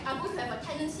likely are going to have a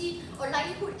tendency or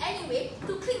likelihood anyway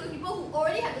to click with people who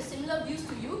already have the similar views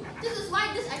to you, this is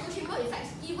why this echo chamber effect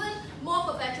is even more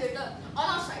perpetuated on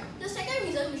our side. The second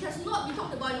reason, which has not been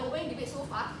talked about in the opening debate so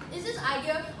far, is this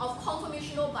idea of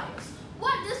confirmational bias.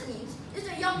 what this means is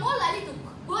that you're more likely to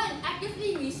go and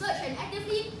actively research and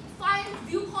actively find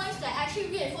viewpoints that actually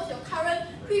reinforce your current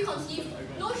preconceived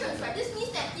notions, right? This means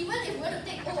that even if we're going to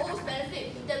take OO's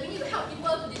benefit, that we need to help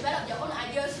people to develop their own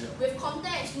ideas with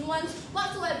context, nuance,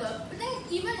 whatsoever. I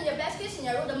think even in the best case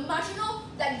scenario, the marginal,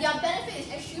 like their benefit is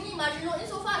extremely marginal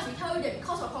insofar as we tell you that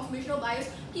because of confirmational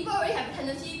bias, people already have a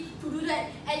tendency to do that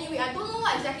anyway. I don't know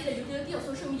what exactly the utility of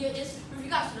social media is with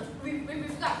regards to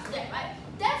that, right?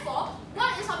 Therefore,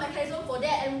 what is our mechanism for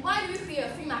that, and why do we create a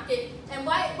free market, and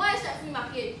why is that free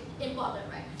market important,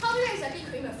 right? How do we exactly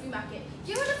create a free market?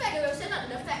 Given the fact that we've set up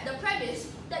the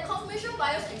premise that confirmation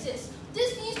bias exists,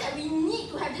 this means that we need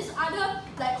to have this other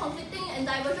like conflicting and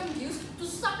divergent views to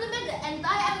supplement the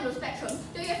entire end of the spectrum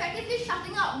that you're effectively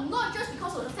shutting out, not just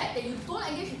because of the fact that you don't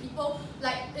engage with people,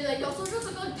 like your social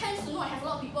circle tends to not have a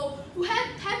lot of people who have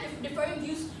differing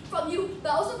views from you,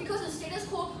 but also because the status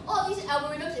quo, all these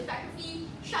algorithms effectively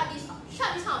shut these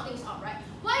kind of things out, right?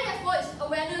 Why therefore is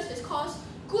awareness is caused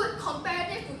good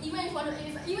comparative to even if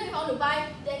I want to buy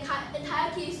the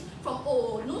entire case from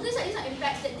OO. Notice that these are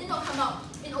impacts that did not come out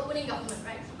in opening government,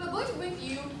 right? We're going to bring to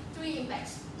you 3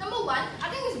 impacts. Number 1, I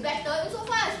think it's better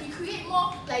insofar as we create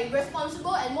more like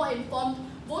responsible and more informed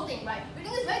voting, right? We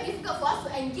think it's very difficult for us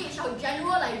to engage our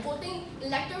general like voting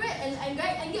electorate and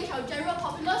engage our general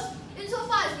populace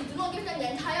insofar as we do not give them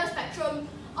the entire spectrum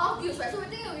of views, right? So we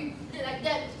think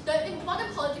that the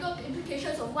important political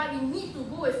implications of why we need to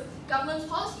go with government's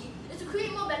policy is to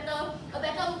create a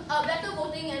better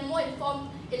voting and more informed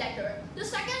electorate. The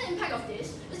second impact of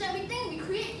this is that we think we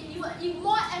create even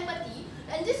more empathy,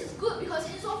 and this is good because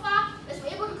insofar as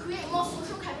we're able to create more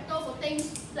social capital for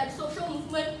things like social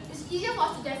movement, it's easier for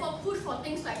us to therefore push for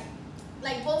things like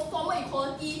both formal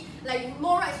equality, like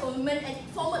more rights for women, and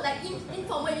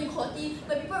informal inequality,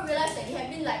 where people realize that they have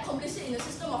been like complicit in the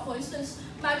system of, for instance,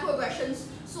 microaggressions,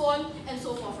 so on and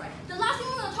so forth, right? The last thing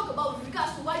we're going to talk about with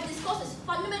regards to why discourse is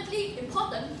fundamentally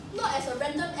important, not as a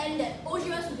random end that OG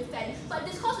wants to defend, but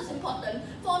discourse is important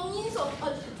for means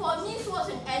towards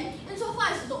an end,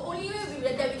 insofar as the only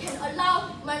way that we can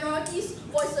allow minorities'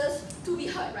 voices to be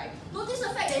heard, right? Notice the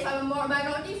fact that if I'm a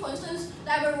minority, for instance,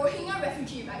 like I'm a Rohingya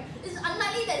refugee, right? It's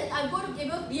unlikely that I'm going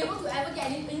to be able to ever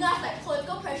get enough like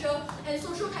political pressure and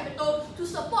social capital to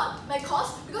support my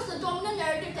cause, because the dominant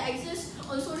narrative that exists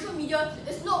on social media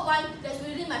is not one that's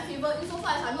within my favor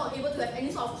insofar as I'm not able to have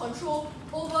any sort of control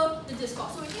over the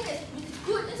discourse. So we think that it's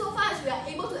good insofar as we are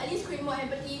able to at least create more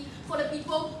empathy for the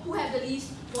people who have the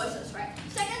least voices, right?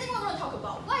 Second thing we're going to talk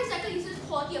about, what exactly is this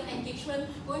quality of engagement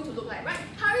going to look like, right?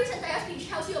 Huiyi's entire speech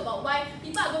tells you about why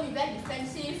people are going to be very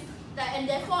defensive, and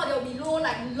therefore there will be no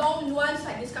long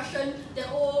nuanced discussion that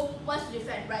all wants to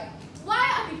defend, right? Why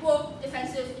are people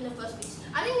defensive in the first place?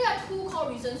 I think there are 2 core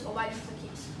reasons for why this is the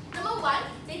case. Number 1,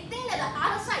 they think that the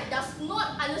other side does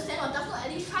not understand or does not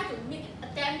at least try to make an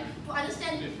attempt to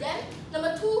understand them.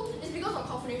 Number 2 is because of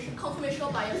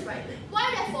confirmational bias, right?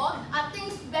 Why therefore are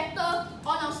things better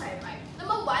on our side, right?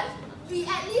 Number 1, we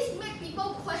at least make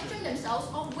people question themselves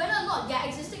of whether or not their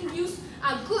existing views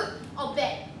are good or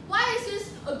bad. Why is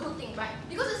this a good thing, right?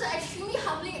 Because it's an extremely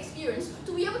humbling experience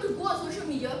to be able to go on social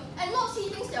media and not see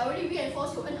things that already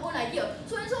reinforce your own idea.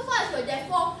 So insofar as you're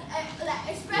therefore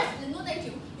expressed no thank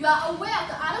you are aware of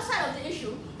the other side of the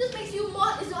issue, this makes you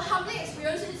it's a humbling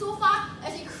experience insofar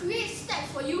as it creates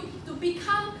steps for you to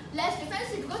become less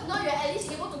defensive, because now you're at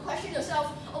least able to question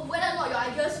yourself of whether or not your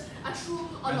ideas are true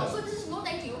or not. So this is no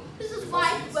thank you. This is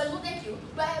why no thank you,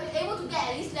 we're able to get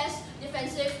at least less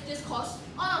defensive discourse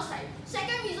on our side.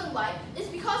 Second reason why is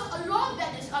because a lot of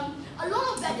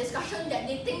bad discussion that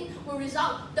they think will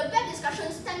result, the bad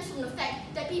discussion stems from the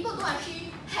fact that people don't actually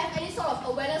have any sort of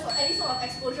awareness or any sort of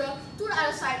exposure to the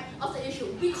other side of the issue.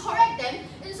 We correct them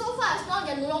insofar as now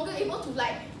they're no longer able to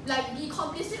be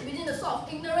complicit within the sort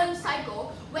of ignorant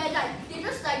cycle where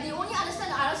they only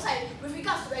understand the other side with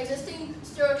regards to the existing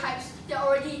stereotypes that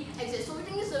already exist. So we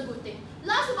think this is a good thing.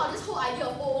 Last about this whole idea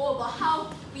of OO, about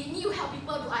how we need to help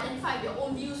people to identify their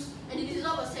own views and they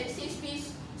deserve a safe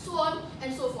space, so on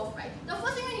and so forth, right? The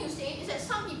first thing we need to say is that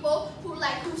some people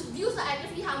whose views are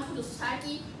actively harmful to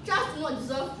society just do not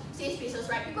deserve safe spaces,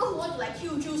 right? People who want to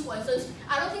kill Jews, for instance,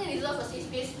 I don't think they deserve a safe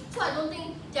space, so I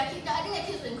think their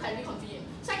case is incredibly convenient.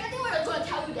 Second thing we're going to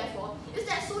tell you therefore is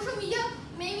that social media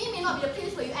may not be the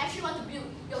place where you actually want to build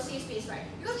your safe space, right?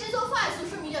 Because insofar as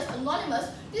social media is anonymous,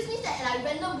 this means that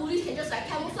random bullies can just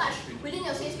camouflage within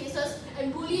your safe spaces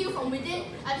and bully you from within.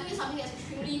 I think it's something that's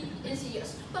extremely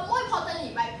insidious. But more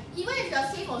importantly, right, even if you're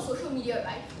safe on social media,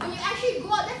 right, when you actually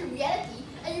go out there to reality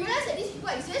and you realize that these people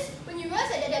exist, when you realize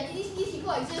that these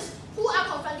people exist who are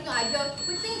confronting your idea,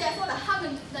 we think therefore the harm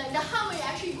when you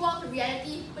actually go out to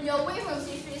reality, when you're away from a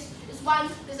safe space, is one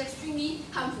that's extremely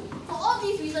harmful. For all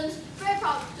these reasons, very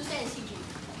proud to stand in CG.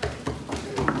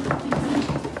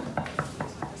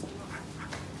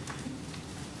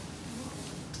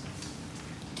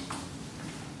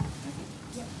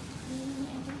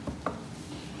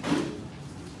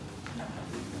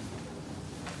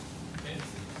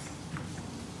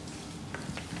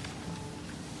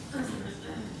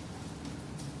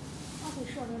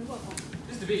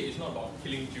 This debate is not about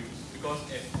killing Jews, because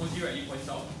as OG rightly points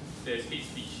out, there's hate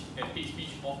speech, and hate speech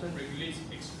often regulates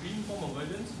extreme form of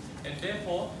violence, and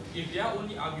therefore, if their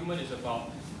only argument is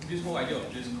about this whole idea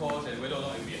of discourse and whether or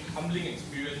not it will be a humbling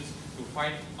experience to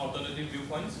find alternative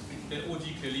viewpoints, then OG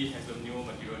clearly has the newer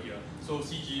material here. So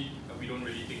CG, we don't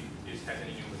really think this has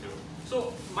any new material.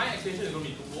 So my explanation is going to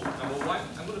be twofold. Number one,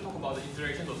 I'm going to talk about the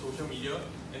interactions of social media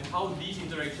and how these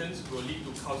interactions will lead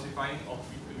to calcifying of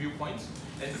viewpoints.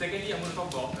 And secondly, I'm going to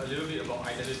talk about a little bit about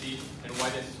identity and why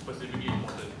that's specifically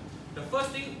important. The first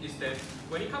thing is that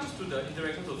when it comes to the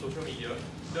interactions of social media,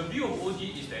 the view of OG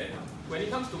is that when it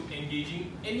comes to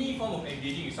engaging, any form of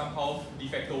engaging is somehow de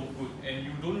facto good, and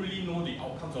you don't really know the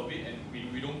outcomes of it, and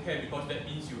we don't care because that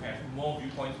means you have more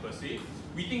viewpoints per se.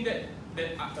 We think that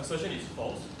that assertion is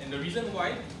false, and the reason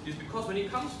why is because when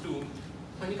it comes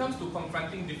to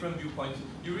confronting different viewpoints,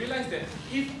 you realize that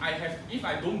if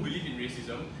I don't believe in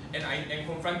racism and I am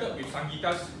confronted with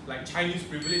Sangeeta's like Chinese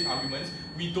privilege arguments,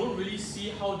 we don't really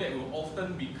see how that will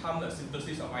often become a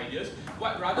synthesis of ideas.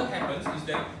 What rather happens is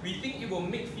that we think it will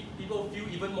make people feel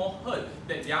even more hurt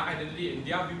that their identity and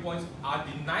their viewpoints are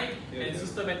denied and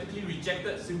systematically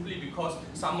rejected simply because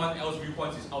someone else's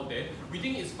viewpoints is out there. We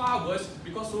think it's far worse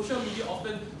because social media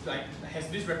often like has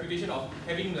this reputation of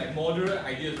having like moderate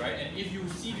ideas, right? And if you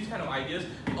see these kind of ideas,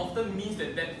 it often means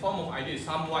that that form of idea is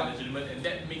somewhat legitimate, and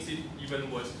that makes it even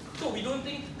worse. So we don't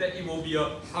think that it will be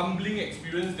a humbling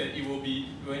experience, that it will be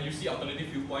when you see alternative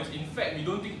viewpoints. In fact, we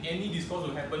don't think any discourse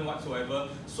will happen whatsoever.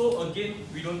 So again,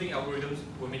 we don't think algorithms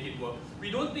will make it work.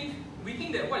 We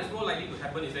think that what is more likely to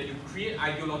happen is that you create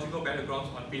ideological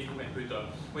battlegrounds on Facebook and Twitter.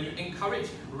 When you encourage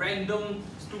random,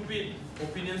 stupid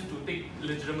opinions to take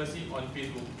legitimacy on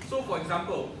Facebook. So for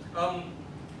example,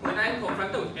 when I'm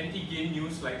confronted with anti-gay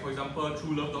news, like for example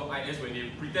truelove.is, when they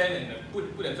pretend and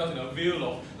put themselves in a veil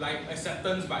of like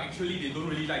acceptance, but actually they don't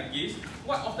really like gays,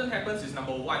 what often happens is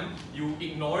number one, you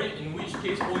ignore it, in which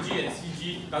case OG and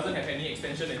CG doesn't have any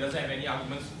extension and doesn't have any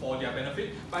arguments for their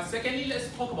benefit. But secondly,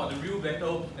 let's talk about the real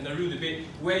battle and the real debate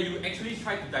where you actually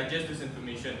try to digest this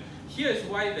information. Here's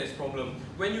why there's problem.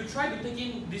 When you try to take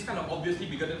in these kind of obviously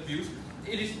bigoted views,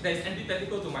 that is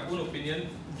antithetical to my own opinion,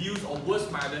 views, or worse,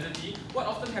 my identity. What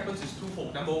often happens is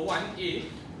twofold. Number one,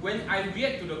 when I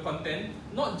react to the content,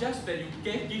 not just that you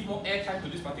can give more airtime to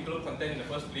this particular content in the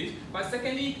first place, but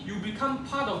secondly, you become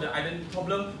part of the identity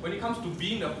problem when it comes to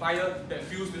being the fire that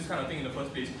fuels this kind of thing in the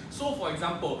first place. So, for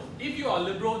example, if you are a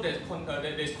liberal that's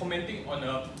commenting on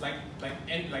a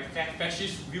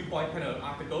fascist viewpoint kind of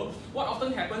article, what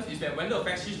often happens is that when the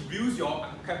fascist views your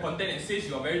content and says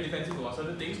you are very defensive about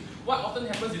certain things, what often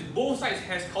happens is both sides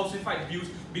has calcified views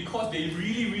because they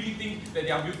really think that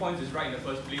their viewpoints is right in the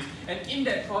first place, and in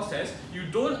that process, you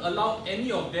don't allow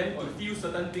any of them to feel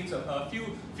certain things,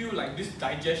 feel like this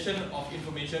digestion of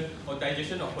information or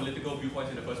digestion of political viewpoints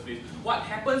in the first place. What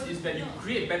happens is that you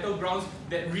create battlegrounds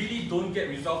that really don't get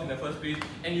resolved in the first place,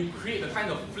 and you create the kind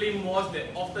of flame wars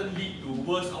that often lead to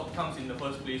worse outcomes in the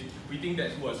first place. We think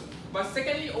that's worse. But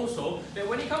secondly also, that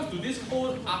when it comes to this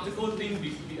whole article thing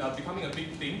becoming a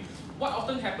big thing, what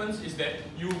often happens is that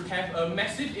you have a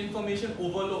massive information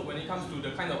overload when it comes to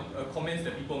the kind of comments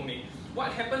that people make.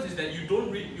 What happens is that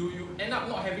you end up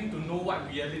not having to know what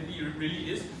reality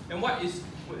really is, and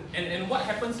what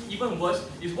happens even worse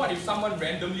is what if someone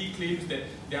randomly claims that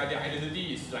their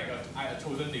identity is like a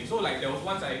chosen thing. So like there was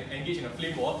once I engaged in a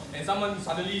flame war and someone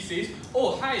suddenly says,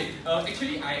 oh hi,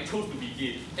 actually I chose to be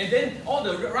gay. And then all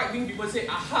the right-wing people say,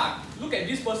 aha, look at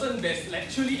this person, there's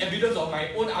actually evidence of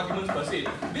my own arguments per se.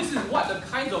 This is what the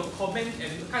kind of comment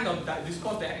and the kind of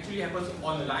discourse that actually happens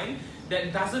online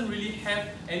that doesn't really have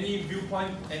any viewpoint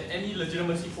and any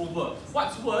legitimacy over.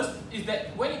 What's worse is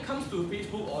that when it comes to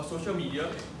Facebook or social media,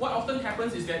 what often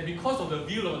happens is that because of the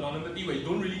veil of anonymity where you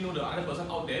don't really know the other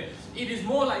person out there, it is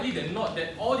more likely than not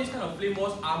that all these kind of flame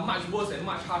wars are much worse and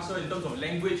much harsher in terms of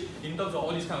language, in terms of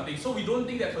all these kind of things. So we don't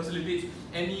think that facilitates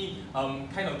any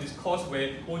kind of discourse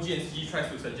where OG and CG tries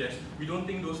to suggest. We don't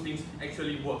think those things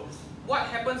actually work. what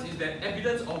happens is that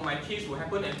evidence of my case will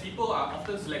happen, and people are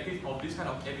often selective of this kind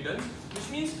of evidence, which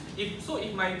means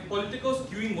if my political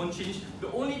skewing won't change,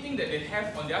 the only thing that they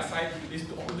have on their side is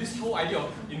this whole idea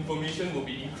of information will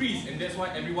be increased, and that's why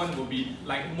everyone will be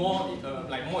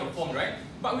more informed, right?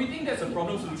 But we think that's a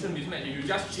problem-solution mismatch if you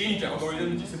just change the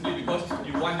algorithm simply because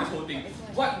you want this whole thing.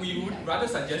 What we would rather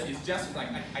suggest is just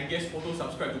I guess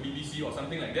auto-subscribe to BBC or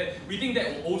something like that. We think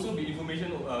that will also be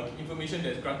information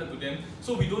that's granted to them,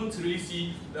 so we don't really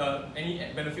see any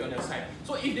benefit on their side.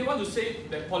 So if they want to say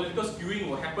that political skewing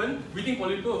will happen, we think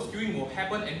political skewing will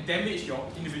happen and damage your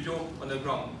individual on the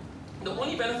ground. The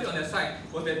only benefit on their side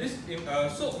was that this,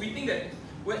 so we think that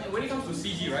when it comes to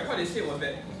CG, right, what they said was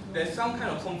that there's some kind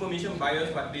of confirmation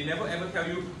bias, but they never ever tell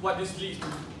you what this leads to,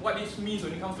 what this means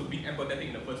when it comes to being empathetic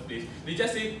in the first place. They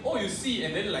just say, oh, you see,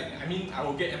 and then I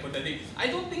will get empathetic. I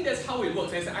don't think that's how it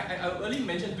works. As I earlier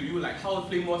mentioned to you how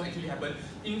flame wars actually happen.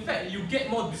 In fact, you get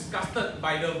more disgusted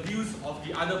by the views of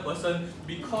the other person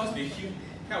because they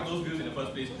held those views in the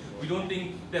first place. We don't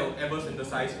think that will ever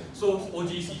synthesize. So OG,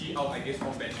 CG out, I guess,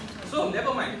 off bench. So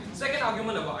never mind. Second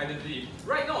argument about identity.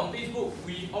 Right now on Facebook,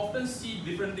 we often see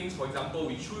different things. For example,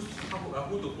 we choose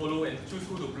who to follow and choose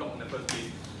who to block in the first place.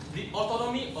 The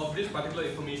autonomy of this particular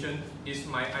information is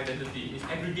my identity. It's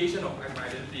aggregation of my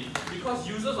identity. Because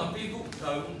users on Facebook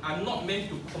are not meant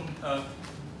to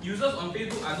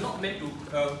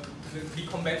be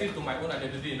combative to my own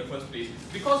identity in the first place.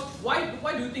 Because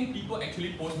why do you think people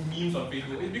actually post memes on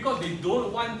Facebook? It's because they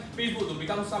don't want Facebook to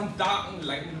become some dark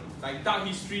dark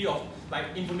history of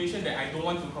information that I don't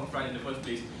want to confront in the first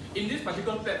place. In this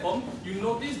particular platform, you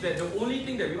notice that the only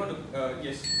thing that we want to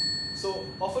yes. So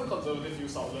often conservative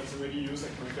news outlets already use a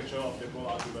caricature of liberal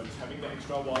arguments. Having the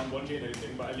extra one won't change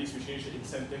anything, but at least we change the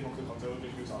incentive of the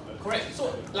conservative news outlet. Correct.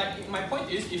 So my point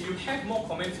is, if you have more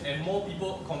comments and more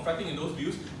people confronting in those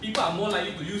views, people are more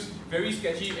likely to use very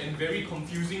sketchy and very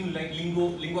confusing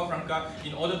lingua franca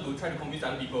in order to try to convince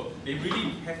other people. They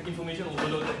really have information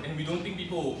overload, and we don't think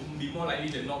people will be more likely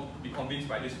than not be convinced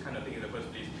by this kind of thing in the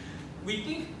first place. We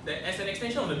think that as an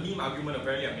extension of the meme argument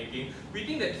apparently I'm making, we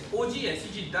think that OG and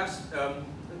CG does,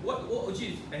 what OG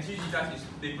and CG does is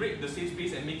they break the safe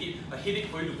space and make it a headache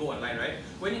for you to go online, right?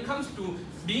 When it comes to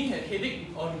being a headache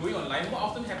on going online, what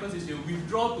often happens is you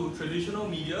withdraw to traditional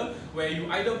media, where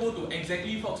you either go to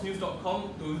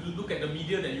exactlyfoxnews.com to look at the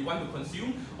media that you want to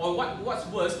consume, or what's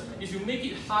worse is you make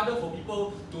it harder for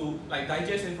people to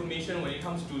digest information when it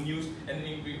comes to news and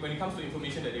when it comes to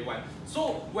information that they want.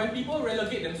 So when people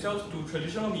relegate themselves to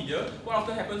traditional media, what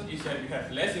often happens is that you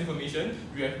have less information,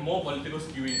 you have more political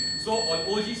skewing. So on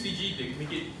OG, CG, they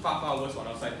make it far, far worse on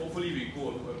our side. Hopefully we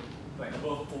go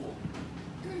above 4.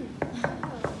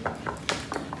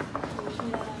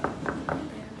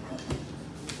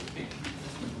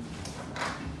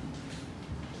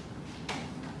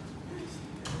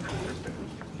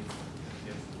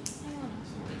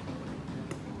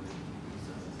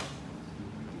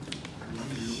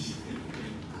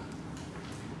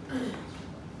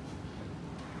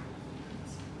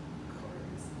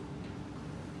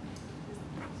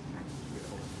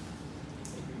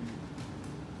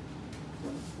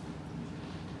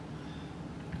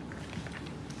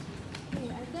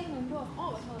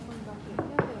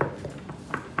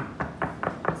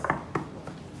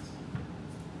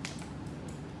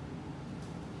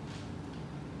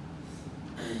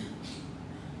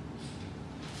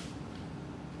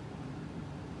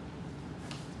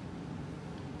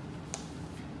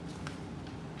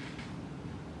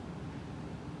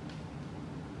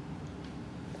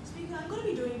 I'm going to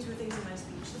be doing two things in my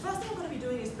speech. The first thing I'm going to be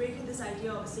doing is breaking this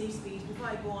idea of a safe space before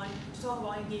I go on to talk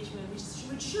about engagement,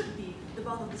 which should be the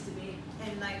bulk of this debate,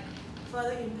 and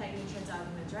further impact nutrients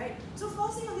arguments, right? So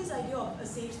first thing on this idea of a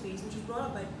safe space, which was brought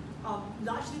up by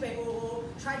largely by OO,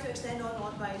 tried to extend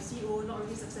on by CO, not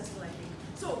really successful, I think.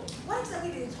 So what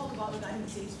exactly did they talk about regarding the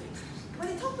safe space? When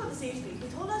they talked about the safe space, they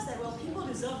told us that, well, people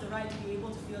deserve the right to be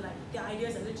able to feel like their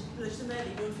ideas are legitimate,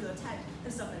 they don't feel attacked,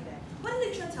 and stuff like that. What did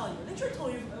literature tell you? Literature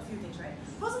told you a few things, right?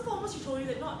 First and foremost, she told you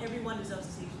that not everyone deserves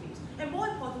a safe space. And more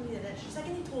importantly than that, she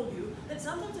secondly told you that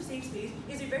sometimes a safe space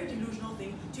is a very delusional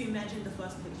thing to imagine in the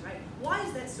first place, right? Why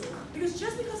is that so? Because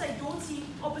just because I don't see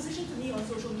opposition to me on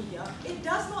social media, it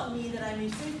does not mean that I'm a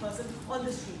safe person on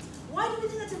the streets. Why do we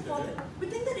think that's important? We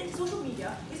think that in social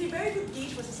media is a very good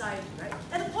gauge for society, right?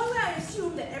 At the point where I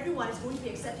assume that everyone is going to be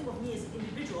accepting of me as an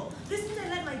individual, this means I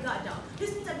let my guard down.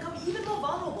 This means I become even more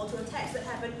vulnerable to attacks that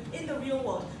happen in the real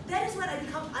world. That is when I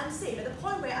become unsafe, at the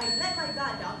point where I let my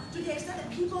guard down to the extent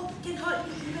that people can hurt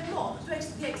me even more, to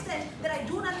the extent that I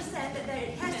don't understand that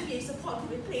there has to be a support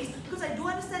group in place because I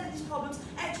don't understand that these problems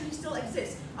actually still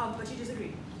exist. But you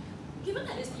disagree. given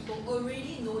that these people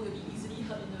already know they'll be easily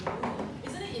hurt in the real world,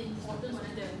 isn't it important for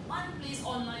them to have one place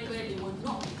online where they will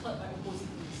not be hurt by opposing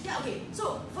views? Yeah, okay.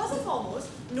 So first and foremost,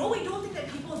 no, we don't think that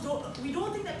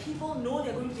people know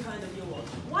they're going to be hurt in the real world.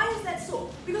 Why is that so?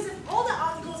 Because if all the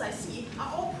articles I see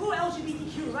are all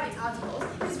pro-LGBTQ rights articles,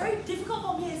 it's very difficult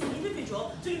for me as an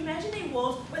individual to imagine a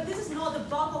world where this is not the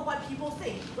bulk of what people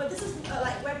think, where this is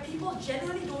where people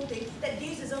generally don't think that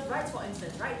gays deserve rights, for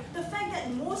instance, right? The fact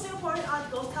that most Singaporean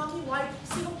articles tell me why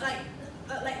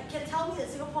can tell me that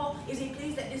Singapore is a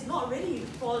place that is not ready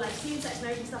for same-sex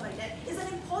marriage and stuff like that is an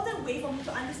important way for me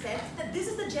to understand that this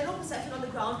is the general perception on the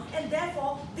ground, and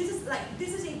therefore this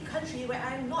is a country where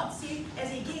I am not seen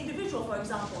as a gay individual, for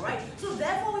example, right? So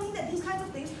therefore we think that these kinds of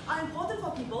things are important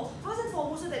for people, first and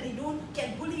foremost so that they don't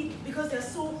get bullied because they're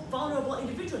so vulnerable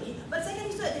individually, but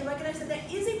secondly so that they recognize that there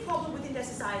is a problem within their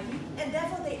society, and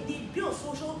therefore they build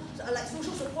social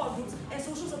support groups and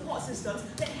social support systems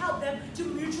that help them to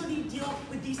mutually deal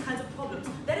with these kinds of problems.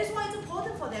 That is why it's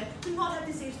important for them to not have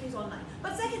this safe space online.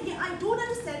 But secondly, I don't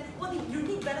understand what the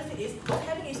unique benefit is of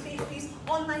having a safe space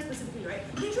online specifically, right?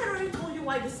 Ling already told you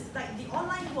why the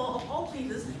online world of all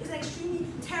places is an extremely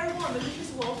terrible and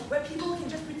malicious world where people can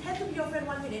just pretend to be your friend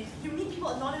 1 minute, you meet people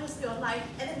anonymously online,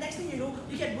 and then next thing you know,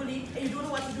 you get bullied and you don't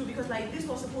know what to do because this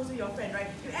was supposed to be your friend, right?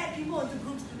 You add people into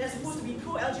groups that's supposed to be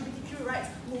pro-LGBTQ rights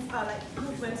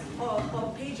movements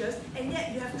or pages, and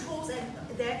yet you have trolls and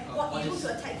there who are able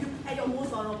to attack you at your most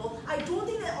vulnerable. I don't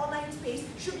think that online space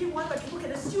should be one where people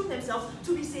can assume themselves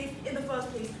to be safe in the first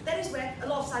place. That is where a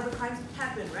lot of cybercrimes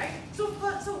happen, right? So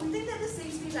we think that this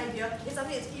safe space idea is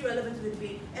something that's irrelevant to the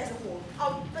debate as a whole.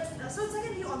 So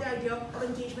secondly, on the idea of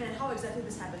engagement and how exactly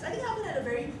this happens, I think Alvin had a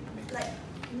very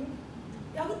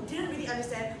Alvin didn't really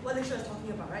understand what Ling was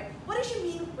talking about, right? What does she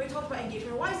mean when we talk about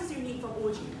engagement? Why is this unique from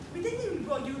OG? We think that we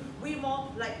brought you way more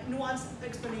nuanced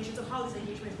explanations of how this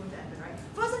engagement is going to happen, right?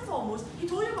 First and foremost, he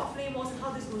told you about flame wars and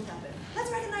how this is going to happen. Let's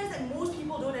recognize that most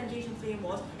people don't engage in flame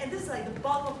wars, and this is the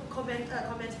bulk of comments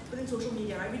within social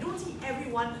media, right? We don't see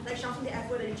everyone shouting the F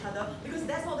word at each other because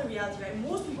that's not the reality, right?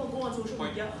 Most people go on social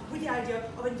media with the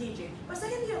idea of engaging. But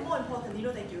secondly, and more importantly,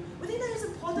 thank you, we think that it's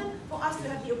important for us to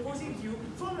have the opposing view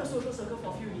from your social circle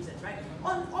for a few reasons, right?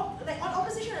 On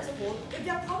opposition as a whole, if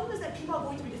their problem is that people are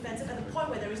going to be defensive at the point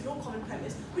where there is no common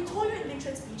premise, we told you in Ling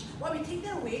speech why we take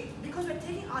that away because we're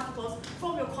taking articles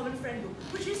from your common friend group,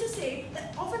 which is to say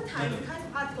that oftentimes the kinds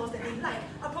of articles that they like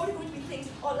are probably going to be things,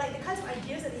 or the kinds of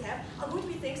ideas that they have are going to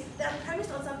be things that are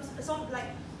premised on some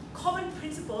common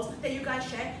principles that you guys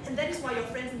share, and that is why you're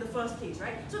friends in the first place,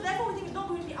 right? So therefore we think it's not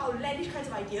going to be outlandish kinds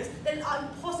of ideas that are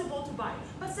impossible to buy.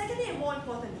 But secondly and more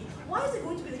importantly, why is it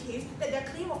going to be the case that their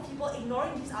claim of people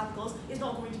ignoring these articles is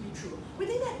not going to be true? We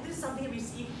think that this is something that we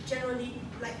see generally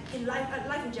in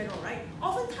life in general, right?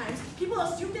 Oftentimes people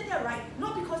assume that they're right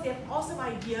not because they have awesome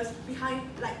ideas behind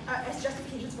as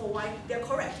justifications for why they're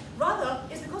correct. Rather,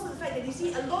 it's because of the fact that they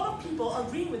see a lot of people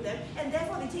agreeing with them, and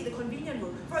therefore they take the convenient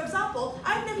route. For example,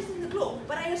 I've never seen the globe,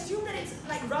 but I assume that it's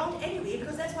round anyway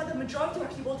because that's what the majority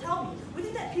of people tell me. We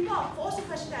think that people are forced to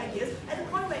question their ideas at the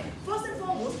point where, first and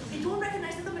foremost, they don't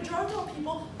recognize that the majority of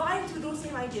people buy into those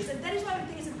same ideas, and that is why we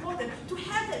think it's important to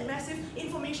have that massive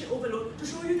information overload to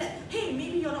show you that, hey,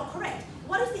 maybe you're not correct.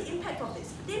 What is the impact of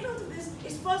this? The impact of this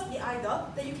is firstly either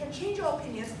that you can change your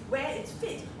opinions where it's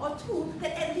fit, or two,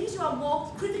 that at least you are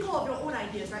more critical of your own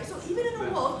ideas, right? So even in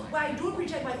a world where I don't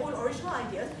reject my own original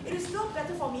ideas, it is still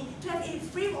better for me to have a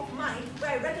frame of mind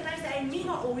where I recognize that I may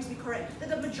not always be correct, that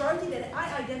the majority that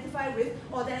I identify with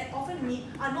or that I often meet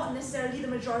are not necessarily the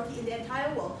majority in the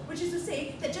entire world. Which is to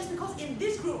say that just because in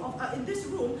this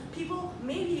room people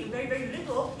may be very, very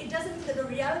liberal, it doesn't mean that the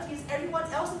reality is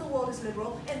everyone else in the world is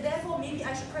liberal, and therefore maybe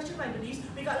I should question my beliefs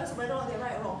regardless of whether or not they're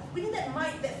right or wrong. We think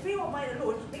that frame of mind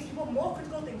alone makes people more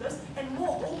critical thinkers and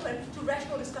more open to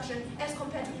rational discussion as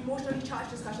compared to emotionally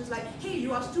charged discussions like, hey,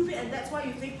 you are stupid and that's why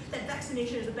you think that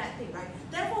vaccination is a bad thing, right?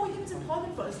 Therefore, we think it's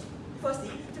important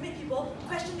firstly, to make people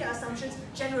question their assumptions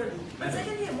generally. But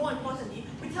secondly, and more importantly,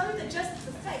 we tell you that just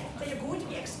the fact that you're going to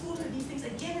be exposed to these things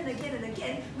again and again and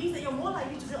again means that you're more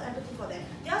likely to feel empathy for them.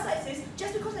 The other side says,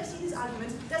 just because I've seen these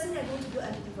arguments doesn't mean I'm going to feel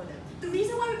empathy for them. The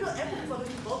reason why we feel empathy for those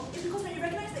people is because when you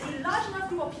recognize that a large enough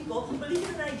group of people believe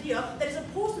in an idea that is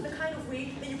opposed to the kind of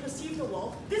way that you perceive the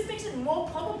world, this makes it more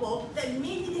probable that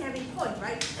maybe they have a point,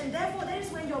 right? And therefore, that is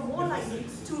when you're more likely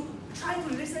to try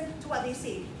to listen to what they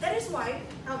say. That is why,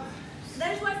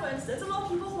 for instance, a lot of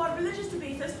people who are religious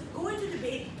debaters go into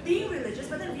debate being religious,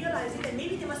 but then realizing that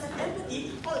maybe they must have empathy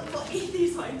for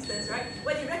atheists, for instance, right?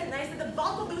 Where they recognize that the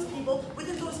bulk of those people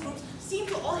within those groups seem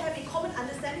to all have a common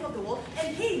understanding of the world,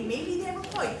 and hey, maybe they have a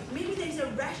point. Maybe there is a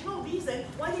rational reason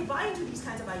why they buy into these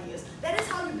kinds of ideas. That is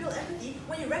how you build empathy,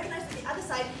 when you recognize that the other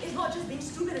side is not just being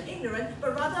stupid and ignorant,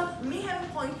 but rather may have a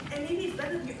point, and maybe it's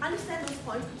better that you understand those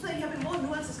points so that you have a more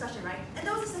nuanced discussion, right? And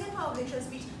that was the second part of the insurance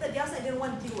speech that the other side didn't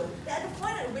want to deal with. That at the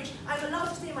point at which I'm allowed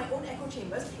to stay in my own echo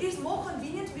chambers, it is more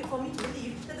convenient for me to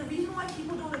believe that the reason why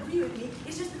people don't agree with me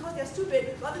is just because they're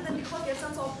stupid, rather than because there's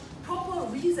some sort of proper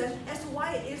reason as to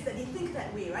why it is that they think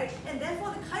that way, right? And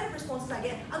therefore, the kind of responses I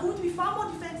get are going to be far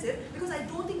more defensive, because I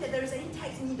don't think that there is any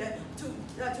text needed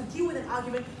to deal with an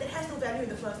argument that has no value in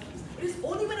the first place. It is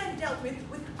only when I'm dealt with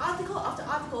article after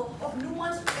article of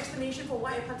nuanced explanation for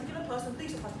why a particular person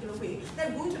thinks a particular way, that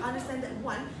I'm going to understand that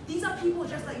one, these are people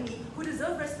just like me who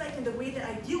deserve respect in the way that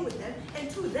I deal with them, and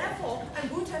two, therefore, I'm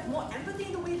going to have more empathy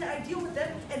in the way that I deal with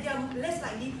them, and they are less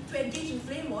likely to engage in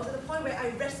flame wars at the point where I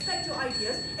respect your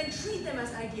ideas and treat them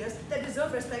as ideas that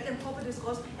deserve respect and proper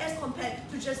discourse as compared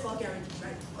to just vulgarities,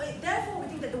 right? Therefore, we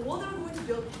think that the world that we're going to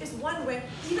build is one where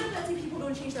even let's say people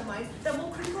don't change their minds, they're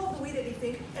more critical of the way that they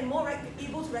think and more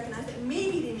able to recognize that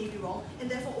maybe they may be wrong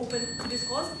and therefore open to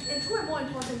discourse. And two, and more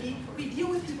importantly, we deal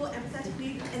with people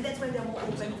empathetically, and that's when they're more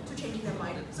open to changing their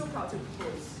mind. So proud to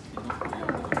propose.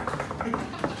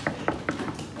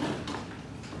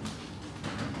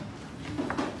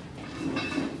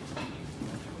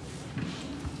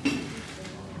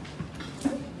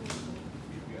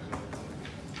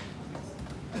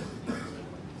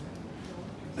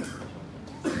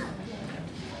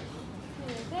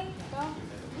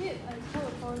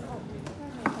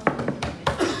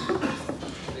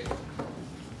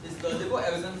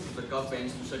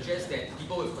 To suggest that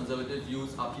people with conservative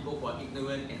views are people who are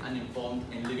ignorant and uninformed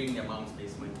and living in their mom's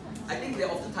basement. I think that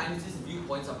oftentimes these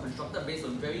viewpoints are constructed based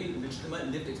on very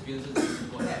legitimate lived experiences that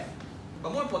people have.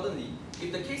 But more importantly,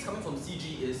 if the case coming from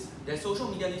CG is that social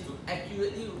media needs to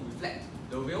accurately reflect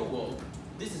the real world,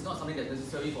 this is not something that's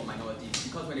necessary for minorities,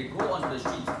 because when they go onto the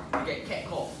streets, they get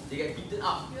catcalled, they get beaten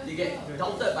up, they get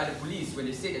doubted by the police when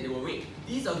they say that they were raped.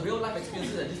 These are real life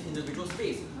experiences that these individuals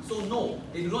face. So no,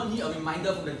 they do not need a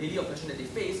reminder from the daily oppression that they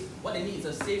face. What they need is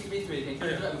a safe space where they can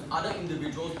interact with other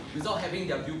individuals without having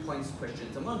their viewpoints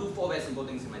questioned. I'm going to do 4 very simple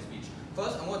things in my speech.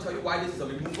 First, I'm going to tell you why this is a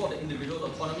removal of the individual's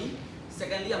autonomy.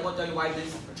 Secondly, I'm going to tell you why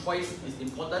this choice is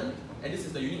important, and this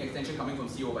is the unique extension coming from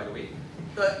CO, by the way.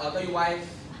 Third, I'll tell you why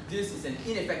this is an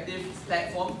ineffective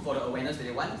platform for the awareness that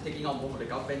they want, taking out both of the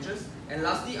Gulf benches. And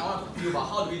lastly, I want to talk to you about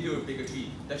how do we deal with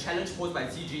bigotry, the challenge posed by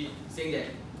CG, saying that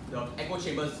the echo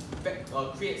chambers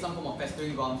create some form of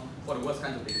festering grounds for the worst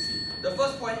kinds of bigotry. The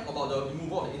first point about the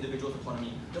removal of the individual's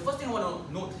autonomy. The first thing I want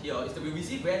to note here is that we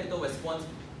receive very little response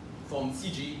from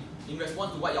CG in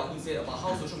response to what Yao Kun said about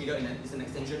how social media is an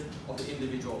extension of the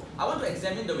individual. I want to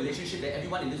examine the relationship that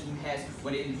everyone in this room has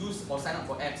when they use or sign up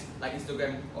for apps like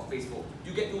Instagram or Facebook.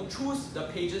 You get to choose the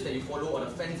pages that you follow or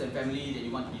the friends and family that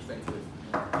you want to be friends with.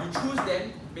 You choose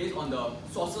them based on the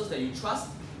sources that you trust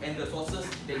and the sources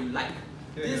that you like.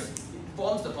 This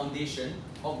forms the foundation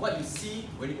of what you see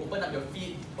when you open up your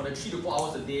feed for the 3 to 4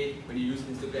 hours a day when you use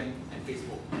Instagram and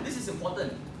Facebook. This is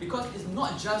important because it's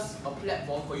not just a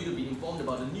platform for you to be informed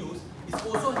about the news, it's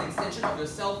also an extension of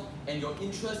yourself and your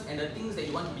interests and the things that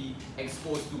you want to be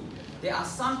exposed to. There are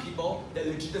some people that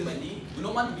legitimately do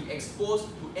not want to be exposed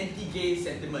to anti-gay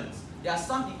sentiments. There are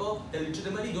some people that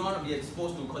legitimately do not want to be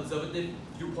exposed to conservative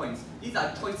viewpoints. These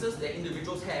are choices that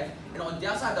individuals have, and on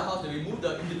their side of the house, they remove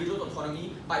the individual's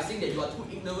autonomy by saying that you are too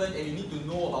ignorant and you need to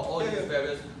know about all these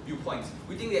various viewpoints.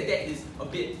 We think that that is a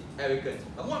bit arrogant.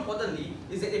 But more importantly,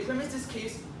 is that they premise this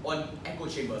case on echo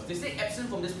chambers. They say absent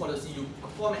from this policy, you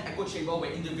form an echo chamber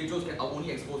where individuals are only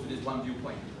exposed to this one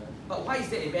viewpoint. But why is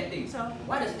that a bad thing?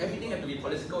 Why does everything have to be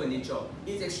political in nature?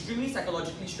 It's extremely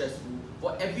psychologically stressful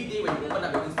for every day when you open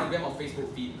up your Instagram or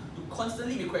Facebook feed to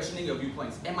constantly be questioning your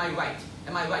viewpoints. Am I right?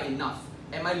 Am I right enough?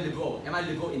 Am I liberal? Am I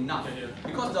liberal enough?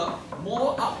 Because the moral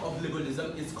arc of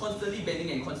liberalism is constantly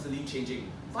bending and constantly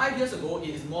changing. 5 years ago, it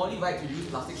is morally right to use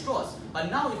plastic straws.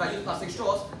 But now if I use plastic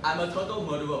straws, I'm a total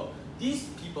murderer. These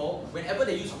people, whenever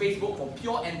they use Facebook for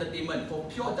pure entertainment, for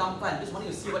pure dumb fun, just wanting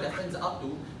to see what their friends are up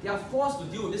to, they are forced to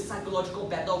deal with this psychological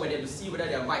battle where they have to see whether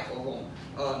they are right or wrong.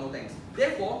 No thanks.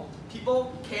 Therefore,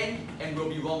 people can and will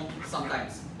be wrong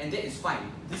sometimes, and that is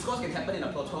fine. Discourse can happen in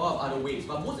a plethora of other ways,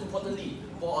 but most importantly,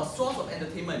 for a source of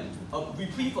entertainment, a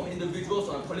reprieve from individuals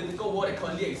on a political war that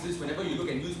currently exists whenever you look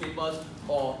at newspapers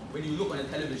or when you look on the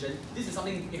television, this is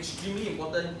something extremely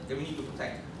important that we need to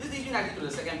protect. This leads me nicely to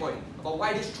the second point about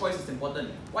why this choice is important,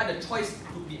 why the choice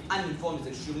to be uninformed is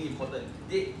extremely important.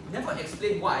 They never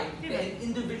explain why that an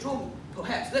individual,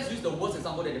 perhaps, let's use the worst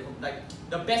example that they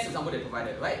the best example they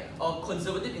provided, right? A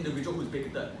conservative individual individual who is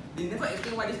bigoted. They never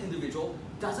explain why this individual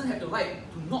doesn't have the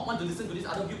right to not want to listen to these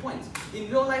other viewpoints. In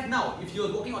real life now, if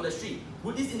you're walking on the street,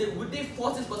 would they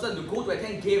force this person to go to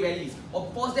attend gay rallies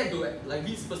or force them to like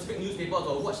read specific newspapers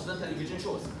or watch certain television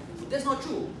shows? That's not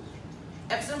true.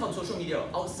 Absent from social media,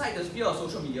 outside the sphere of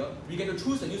social media, we get to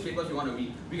choose the newspapers we want to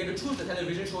read. We get to choose the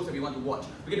television shows that we want to watch.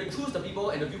 We get to choose the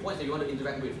people and the viewpoints that we want to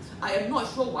interact with. I am not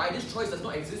sure why this choice does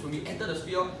not exist when we enter the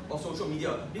sphere of social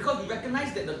media, because we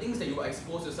recognize that the things that you will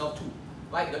expose yourself to,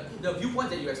 right, the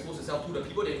viewpoints that you expose yourself to, the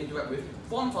people that you interact with,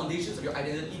 form foundations of your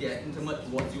identity that are intimate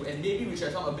towards you, and maybe we should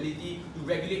have some ability to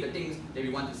regulate the things that we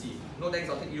want to see. No thanks,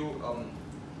 I'll take you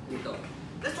later.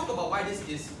 Let's talk about why this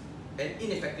is an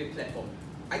ineffective platform.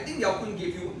 I think Yao Kun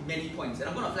gave you many points, and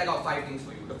I'm going to flag out 5 things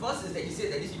for you. The first is that he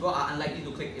said that these people are unlikely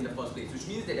to click in the first place, which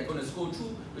means that they're going to scroll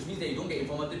through, which means that you don't get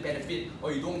informative benefit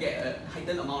or you don't get a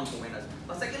heightened amount of awareness.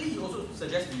 But secondly, he also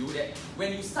suggests to you that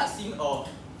when you start seeing a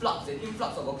flux, an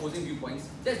influx of opposing viewpoints,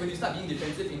 that's when you start being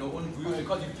defensive in your own views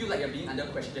because you feel like you're being under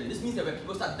question. This means that when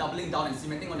people start doubling down and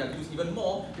cementing on their views even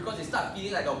more because they start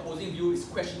feeling like the opposing view is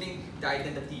questioning their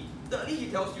identity. Thirdly, he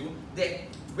tells you that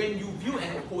when you view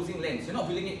an opposing lens, you're not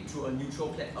viewing it through a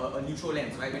neutral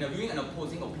lens, right? When you're viewing an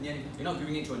opposing opinion, you're not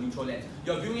viewing it through a neutral lens.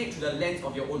 You're viewing it through the lens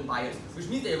of your own bias, which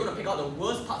means that you're going to pick out the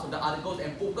worst parts of the articles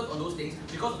and focus on those things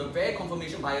because of the very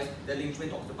confirmation bias that Ling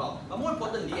talks about. But more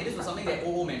importantly, and this was something that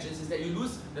OO mentions, is that you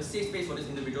lose the safe space for these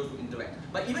individuals to interact.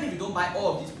 But even if you don't buy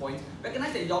all of these points,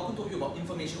 recognize that Yao Kun told you about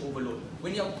information overload.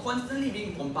 When you're constantly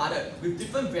being bombarded with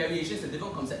different variations and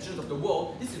different conceptions of the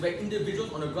world, this is where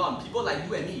individuals on the ground, people like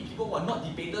you and me, people who are not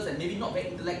debaters and maybe not very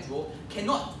intellectual,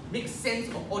 cannot make sense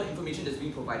of all the information that's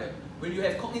being provided. When you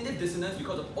have cognitive dissonance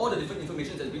because of all the different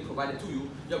information that's being provided to you,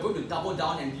 you're going to double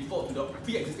down and default to the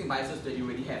pre-existing biases that you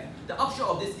already have. The upshot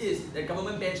of this is that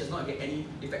government bench does not get any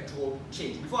effectual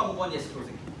change. Before I move on, yes,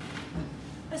 closing.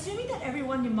 Assuming that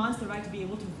everyone demands the right to be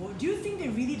able to vote, do you think they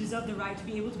really deserve the right to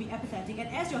be able to be apathetic and,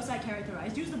 as your side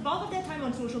characterized, use the bulk of their time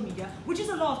on social media, which is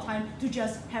a lot of time, to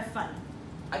just have fun?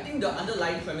 I think the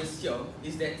underlying premise here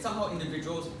is that somehow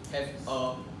individuals have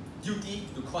a duty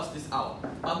to cross this out.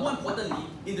 But more importantly,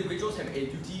 individuals have a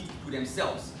duty to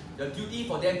themselves. The duty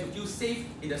for them to feel safe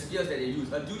in the spheres that they use.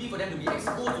 A duty for them to be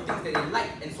exposed to things that they like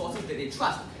and sources that they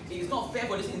trust. It is not fair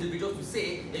for these individuals to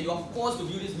say that you are forced to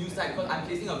view this news site because I'm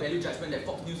placing a value judgment that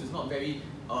Fox News is not very,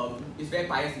 is very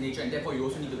biased in nature and therefore you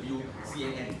also need to view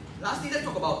CNN. Lastly, let's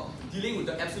talk about dealing with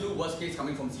the absolute worst case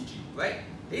coming from CG, right?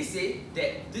 They say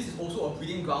that this is also a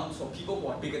breeding ground for people who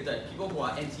are bigoted, people who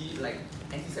are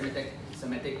anti-Semitic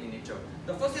in nature.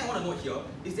 The first thing I want to note here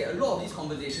is that a lot of these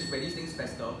conversations where these things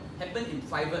fester happen in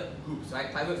private groups,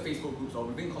 right? Private Facebook groups or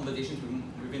within conversations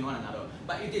within one another.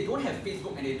 But if they don't have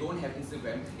Facebook and they don't have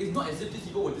Instagram, it's not as if these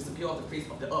people will disappear off the face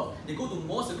of the earth. They go to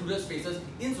more secluded spaces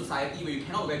in society where you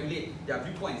cannot regulate their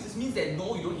viewpoints. This means that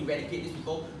no, you don't eradicate these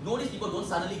people. No, these people don't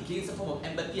suddenly gain some form of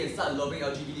empathy and start loving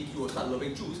LGBTQ or start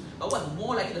loving Jews. But what's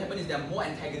more likely to happen is they are more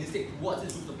antagonistic towards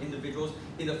these groups of individuals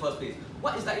in the first place.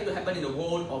 What is likely to happen in the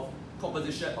world of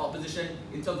opposition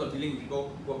in terms of dealing with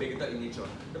people who are bigoted in nature?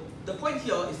 The point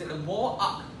here is that the moral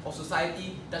arc of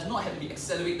society does not have to be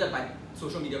accelerated by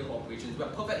social media corporations. We're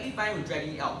perfectly fine with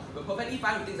dragging it out. We're perfectly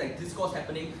fine with things like discourse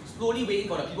happening, slowly waiting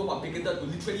for the people who are bigoted to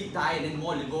literally die and then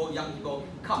more liberal young people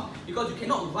come. Because you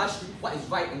cannot rush what is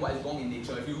right and what is wrong in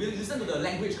nature. If you really listen to the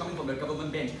language coming from the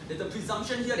government bench, there's a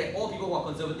presumption here that all people who are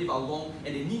conservative are wrong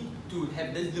and they need to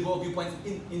have these liberal viewpoints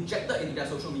injected into their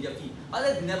social media feed. But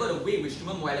that's never the way which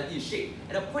human morality is shaped.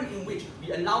 At a point in which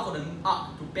we allow for the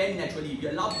arc to bend naturally, we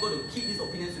allow people to keep these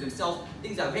opinions to themselves,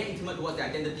 things that are very intimate towards their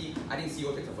identity, I think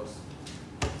CEO takes the first.